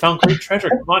 No, I found great treasure.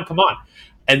 Come on.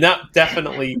 And that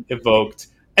definitely evoked.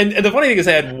 And the funny thing is,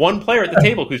 I had one player at the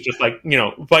table who's just like,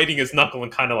 biting his knuckle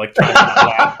and kind of like trying to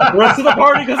laugh the rest of the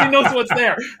party because he knows what's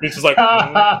there. He's just like,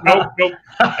 nope.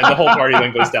 And the whole party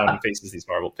then goes down and faces these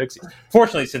marble pixies.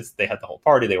 Fortunately, since they had the whole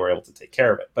party, they were able to take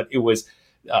care of it. But it was,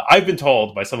 I've been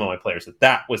told by some of my players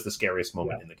that was the scariest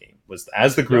moment in the game, was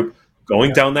as the group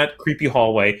going down that creepy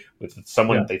hallway with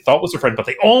someone they thought was a friend, but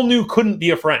they all knew couldn't be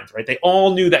a friend, right? They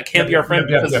all knew that can't be our friend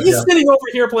because he's sitting over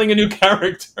here playing a new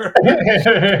character.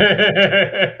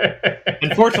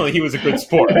 Unfortunately, he was a good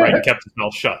sport, right? He kept his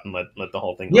mouth shut and let the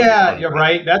whole thing go. You're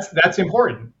right. That's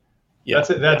important. Yeah,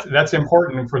 that's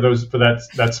important for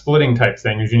that splitting type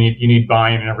thing. Is you need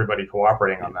buy-in and everybody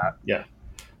cooperating on that. Yeah.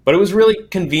 But it was really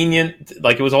convenient.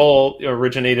 Like, it was all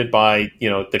originated by,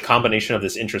 the combination of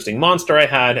this interesting monster I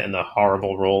had and the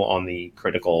horrible roll on the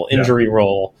critical injury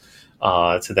roll,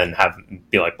 to then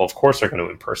be like, well, of course they're going to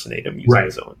impersonate him using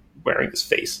his own, wearing his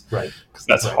face. Right. Because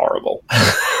that's horrible.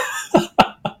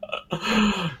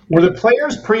 Were the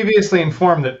players previously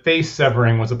informed that face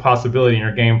severing was a possibility in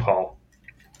your game, Paul?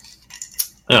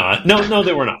 No,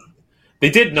 they were not. They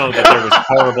did know that there was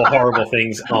horrible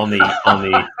things on the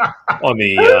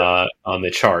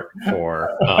chart for.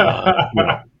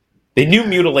 They knew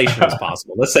mutilation was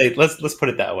possible. Let's put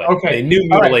it that way. Okay. They knew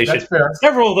mutilation. Right, that's fair.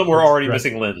 Several of them were already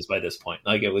missing limbs by this point.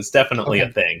 Like, it was definitely a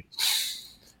thing.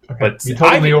 Okay. But you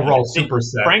told me the overall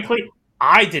superset. Frankly,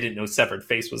 I didn't know severed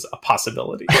face was a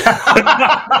possibility.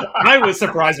 I was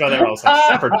surprised by that. I was like,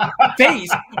 severed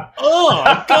face?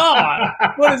 Oh God!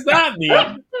 What does that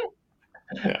mean?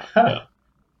 Yeah.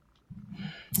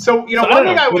 So, one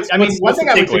thing I would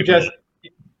suggest.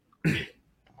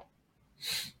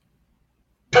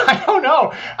 I don't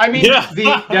know.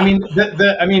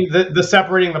 The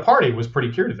separating the party was pretty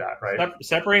key to that, right?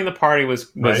 Separating the party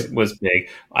was big.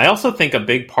 I also think a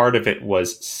big part of it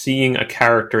was seeing a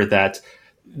character that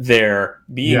their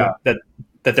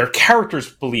characters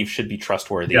believe should be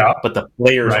trustworthy, but the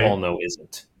players all know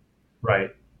isn't.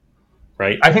 Right.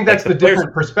 Right. I think that's the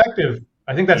different perspective.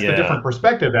 I think that's the different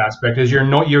perspective aspect is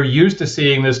you're used to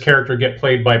seeing this character get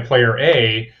played by player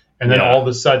A, and then all of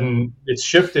a sudden it's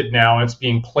shifted now and it's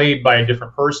being played by a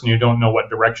different person. You don't know what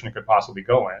direction it could possibly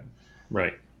go in.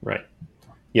 Right.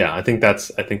 Yeah, I think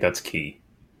that's key.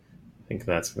 I think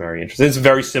that's very interesting. It's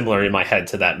very similar in my head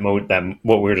to that mode, that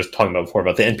what we were just talking about before,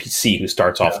 about the NPC who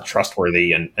starts off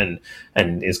trustworthy and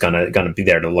is gonna be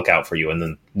there to look out for you and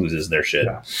then loses their shit.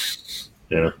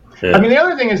 Yeah. I mean, the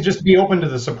other thing is just be open to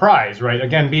the surprise, right?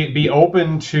 Again, be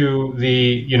open to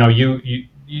the,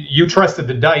 you trusted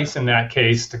the dice in that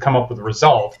case to come up with a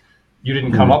result. You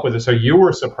didn't come up with it, so you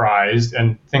were surprised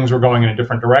and things were going in a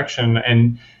different direction.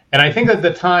 And I think at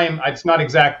the time,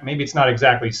 maybe it's not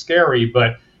exactly scary,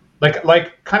 but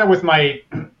like kind of with my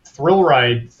thrill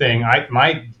ride thing,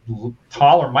 my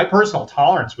personal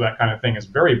tolerance for that kind of thing is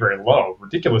very, very low,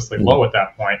 ridiculously low at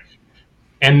that point.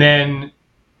 And then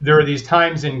there are these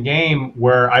times in game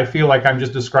where I feel like I'm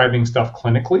just describing stuff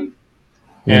clinically.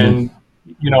 And,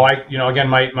 again,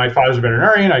 my father's a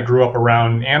veterinarian. I grew up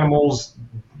around animals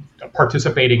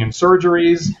participating in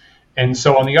surgeries. And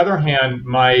so on the other hand,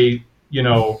 my,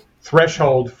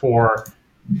 threshold for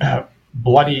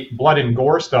blood and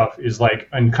gore stuff is like,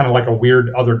 in kind of like a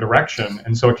weird other direction.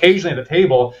 And so occasionally at the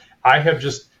table, I have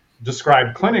just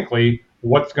described clinically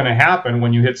what's going to happen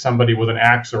when you hit somebody with an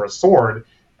axe or a sword.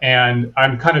 And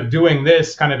I'm kind of doing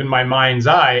this kind of in my mind's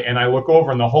eye, and I look over,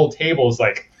 and the whole table is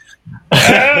like,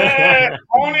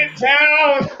 "Own it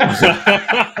down!"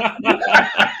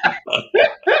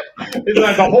 It's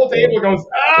like the whole table goes,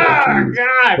 "Ah,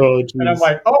 God!" And I'm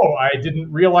like, "Oh, I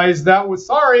didn't realize that was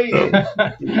sorry.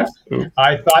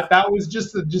 I thought that was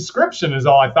just the description. Is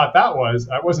all I thought that was.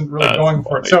 I wasn't really going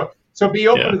for it." So be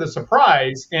open to the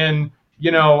surprise and.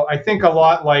 I think a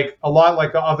lot like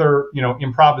other,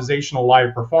 improvisational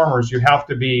live performers, you have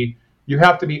to be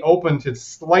open to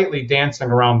slightly dancing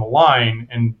around the line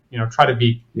and, try to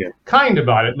be kind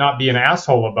about it, not be an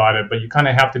asshole about it, but you kind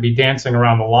of have to be dancing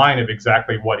around the line of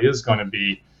exactly what is going to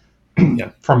be,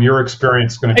 from your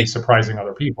experience, going to be surprising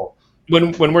other people.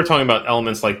 When we're talking about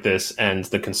elements like this and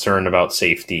the concern about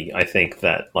safety, I think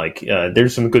that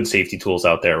there's some good safety tools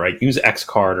out there, right? Use X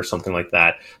card or something like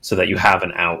that so that you have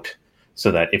an out. So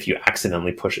that if you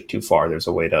accidentally push it too far, there's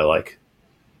a way to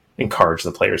encourage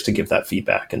the players to give that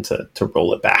feedback and to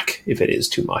roll it back if it is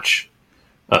too much,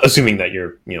 assuming that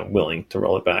you're willing to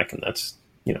roll it back, and that's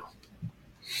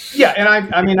Yeah, and I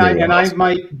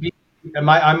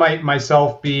might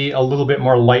myself be a little bit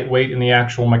more lightweight in the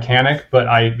actual mechanic, but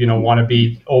I want to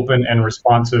be open and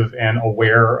responsive and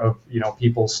aware of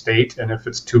people's state, and if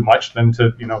it's too much, then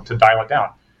to dial it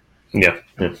down. Yeah.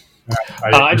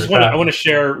 I want to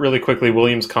share really quickly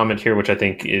William's comment here, which I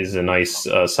think is a nice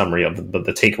summary of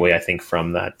the takeaway I think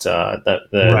from the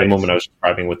moment I was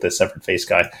describing with the severed face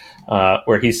guy,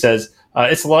 where he says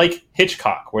It's like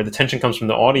Hitchcock, where the tension comes from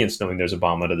the audience knowing there's a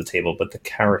bomb under the table, but the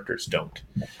characters don't.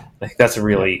 I think that's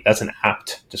an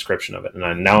apt description of it.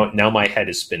 And now my head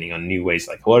is spinning on new ways.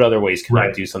 Like, what other ways can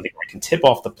I do something where I can tip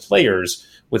off the players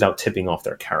without tipping off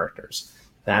their characters?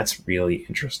 That's really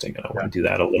interesting, and I want to do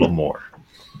that a little more.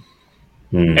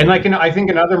 And like, I think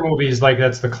in other movies, like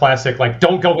that's the classic, like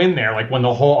don't go in there. Like when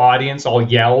the whole audience all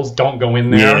yells, "Don't go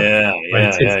in there."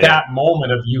 It's that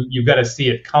moment of you've got to see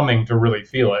it coming to really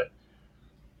feel it.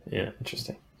 Yeah,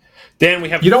 interesting. Dan, we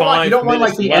have you don't want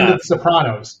like the end of The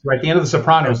Sopranos, right? The end of The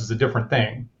Sopranos is a different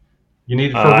thing. You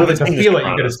need for really to feel it.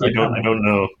 You got to see it coming. I don't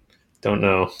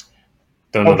know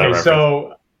that reference.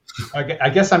 So. I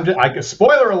guess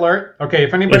spoiler alert. Okay,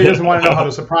 if anybody doesn't want to know how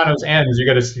The Sopranos ends, you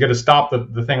got to stop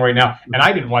the thing right now. And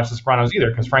I didn't watch The Sopranos either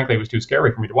because frankly it was too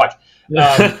scary for me to watch.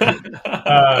 But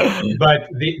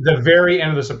the very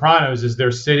end of The Sopranos is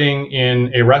they're sitting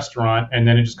in a restaurant and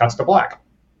then it just cuts to black.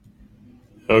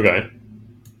 Okay,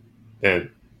 and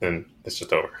it's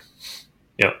just over.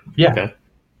 Yeah. Okay.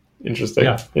 Interesting.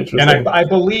 Yeah. And I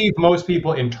believe most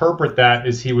people interpret that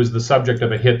as he was the subject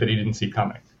of a hit that he didn't see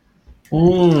coming.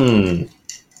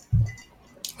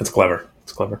 That's clever.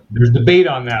 There's debate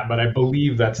on that, but I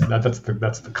believe that's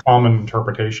the common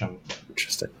interpretation.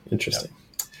 Interesting. Yeah.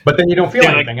 But then you don't feel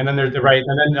anything, and then and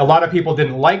then a lot of people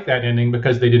didn't like that ending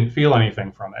because they didn't feel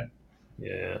anything from it.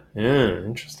 Yeah.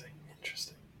 Interesting.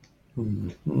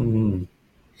 Okay,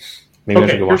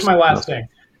 here's my last thing.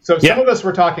 So some of us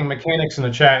were talking mechanics in the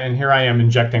chat, and here I am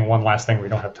injecting one last thing we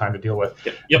don't have time to deal with.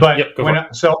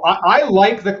 I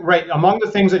like among the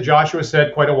things that Joshua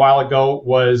said quite a while ago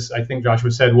was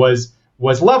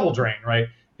level drain, right?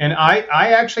 And I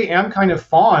actually am kind of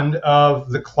fond of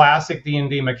the classic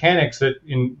D&D mechanics that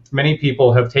many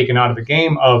people have taken out of the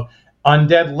game of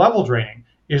undead level draining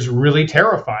is really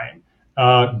terrifying.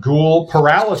 Ghoul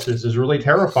paralysis is really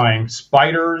terrifying.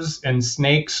 Spiders and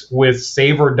snakes with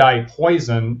save or die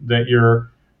poison that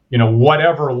your,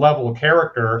 whatever level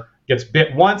character gets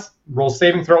bit once, rolls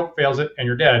saving throw, fails it, and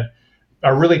you're dead,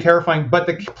 are really terrifying. But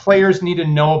the players need to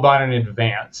know about it in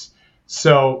advance.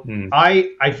 So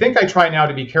I think I try now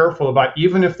to be careful about,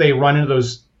 even if they run into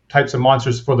those types of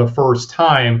monsters for the first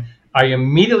time, I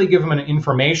immediately give them an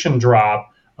information drop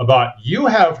about, you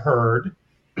have heard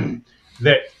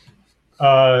that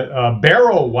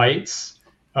barrow wights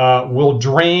will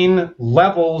drain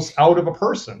levels out of a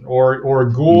person, or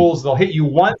ghouls, they'll hit you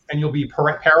once and you'll be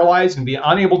paralyzed and be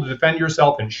unable to defend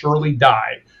yourself and surely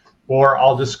die. Or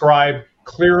I'll describe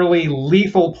clearly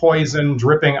lethal poison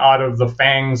dripping out of the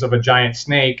fangs of a giant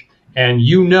snake, and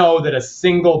you know that a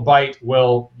single bite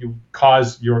will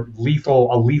cause a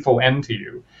lethal end to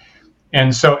you.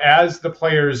 And so as the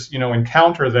players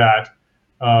encounter that,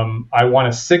 I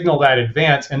want to signal that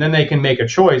advance, and then they can make a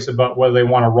choice about whether they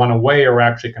want to run away or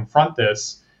actually confront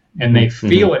this, and they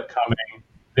feel it coming.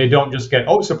 They don't just get,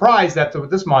 surprise, that's what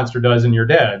this monster does, and you're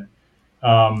dead.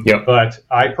 But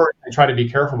I personally try to be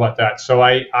careful about that. So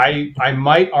I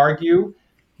might argue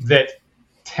that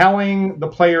telling the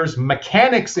players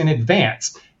mechanics in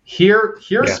advance,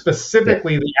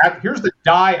 specifically, here's the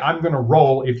die I'm going to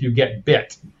roll if you get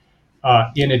bit,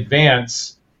 in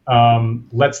advance,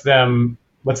 lets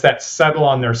that settle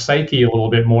on their psyche a little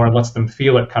bit more and lets them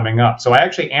feel it coming up. So I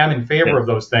actually am in favor of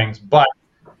those things, but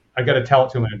I got to tell it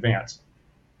to them in advance.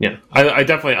 Yeah, I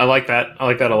definitely like that. I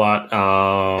like that a lot.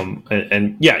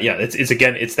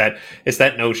 It's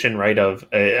that notion, right? Of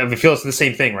I feel it's the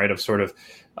same thing, right? Of sort of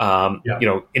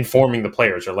informing the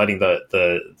players or letting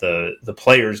the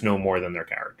players know more than their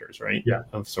characters, right? Yeah.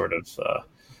 Of sort of.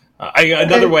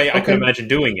 Another way I could imagine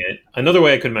doing it,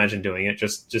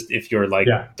 just if you're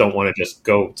don't want to just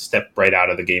go step right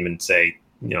out of the game and say,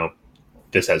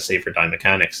 this has save or die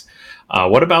mechanics.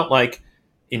 What about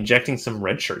injecting some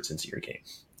red shirts into your game?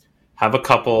 Have a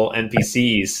couple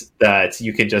NPCs that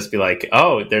you can just be like,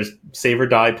 oh, there's save or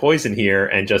die poison here,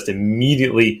 and just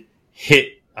immediately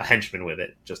hit a henchman with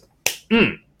it. Just,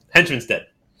 henchman's dead.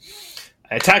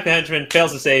 I attack the henchman,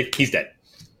 fails to save, he's dead.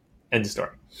 End of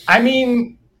story. I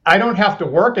mean, I don't have to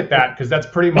work at that because that's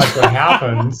pretty much what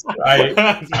happens.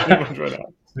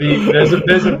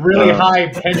 There's a really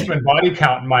high henchman body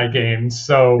count in my games.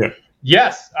 So,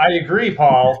 yes, I agree,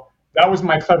 Paul. That was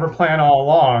my clever plan all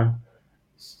along.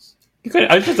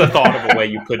 I just thought of a way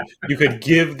you could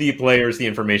give the players the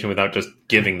information without just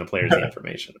giving the players the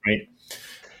information, right?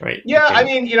 Right. Yeah, okay. I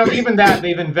mean, even that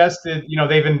they've invested,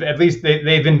 they've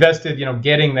invested,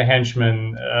 getting the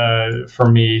henchmen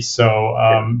for me. So,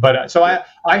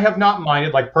 I have not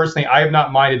minded, personally, I have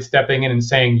not minded stepping in and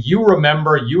saying, you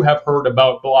remember, you have heard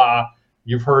about blah,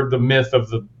 you've heard the myth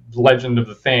of the legend of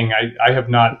the thing. I have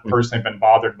not personally been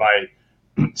bothered by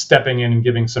stepping in and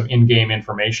giving some in-game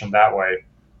information that way.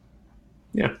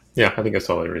 Yeah, I think that's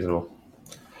totally reasonable.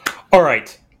 All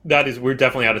right, we're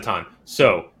definitely out of time.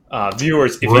 So,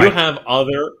 viewers, if you have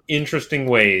other interesting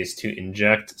ways to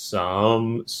inject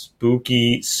some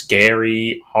spooky,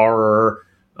 scary horror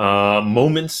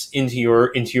moments into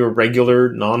your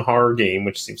regular non-horror game,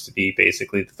 which seems to be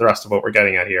basically the thrust of what we're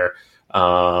getting at here,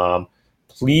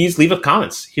 please leave us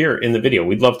comments here in the video.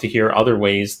 We'd love to hear other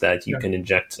ways that you can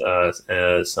inject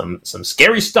some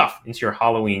scary stuff into your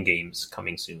Halloween games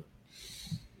coming soon.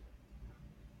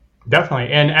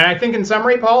 Definitely, and I think in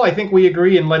summary, Paul, I think we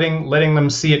agree in letting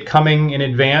them see it coming in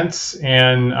advance.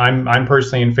 And I'm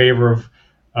personally in favor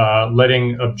of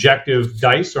letting objective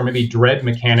dice or maybe dread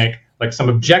mechanic, like some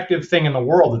objective thing in the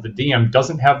world that the DM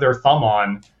doesn't have their thumb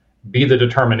on, be the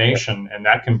determination, and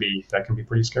that can be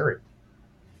pretty scary.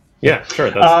 Yeah,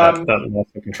 sure. That's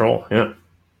the control. Yeah.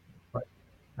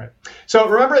 Right. So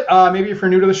remember, maybe if you're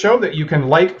new to the show, that you can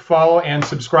like, follow, and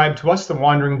subscribe to us, the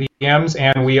Wandering DMs,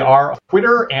 and we are on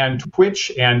Twitter and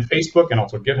Twitch and Facebook and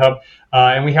also GitHub,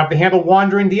 and we have the handle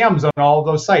Wandering DMs on all of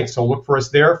those sites. So look for us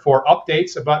there for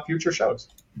updates about future shows.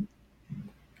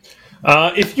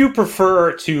 If you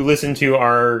prefer to listen to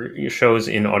our shows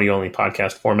in audio-only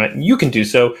podcast format, you can do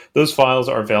so. Those files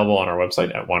are available on our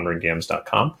website at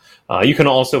wanderingdms.com. You can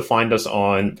also find us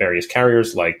on various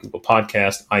carriers like Google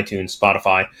Podcast, iTunes,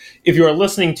 Spotify. If you are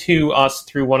listening to us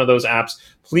through one of those apps,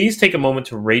 please take a moment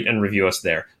to rate and review us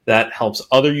there. That helps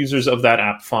other users of that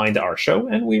app find our show,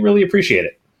 and we really appreciate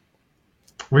it.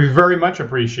 We very much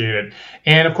appreciate it.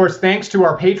 And of course, thanks to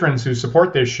our patrons who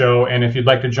support this show. And if you'd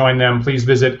like to join them, please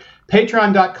visit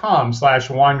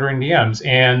patreon.com/wanderingdms.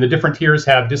 And the different tiers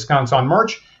have discounts on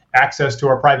merch, access to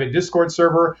our private Discord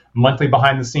server, monthly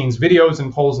behind-the-scenes videos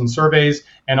and polls and surveys,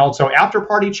 and also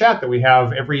after-party chat that we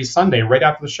have every Sunday right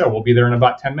after the show. We'll be there in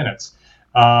about 10 minutes.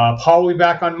 Paul will be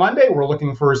back on Monday. We're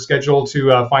looking for a schedule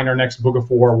to find our next Book of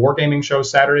War wargaming show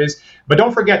Saturdays. But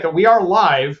don't forget that we are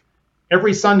live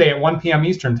every Sunday at 1 p.m.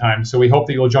 Eastern Time. So we hope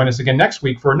that you'll join us again next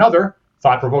week for another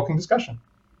thought-provoking discussion.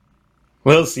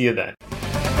 We'll see you then.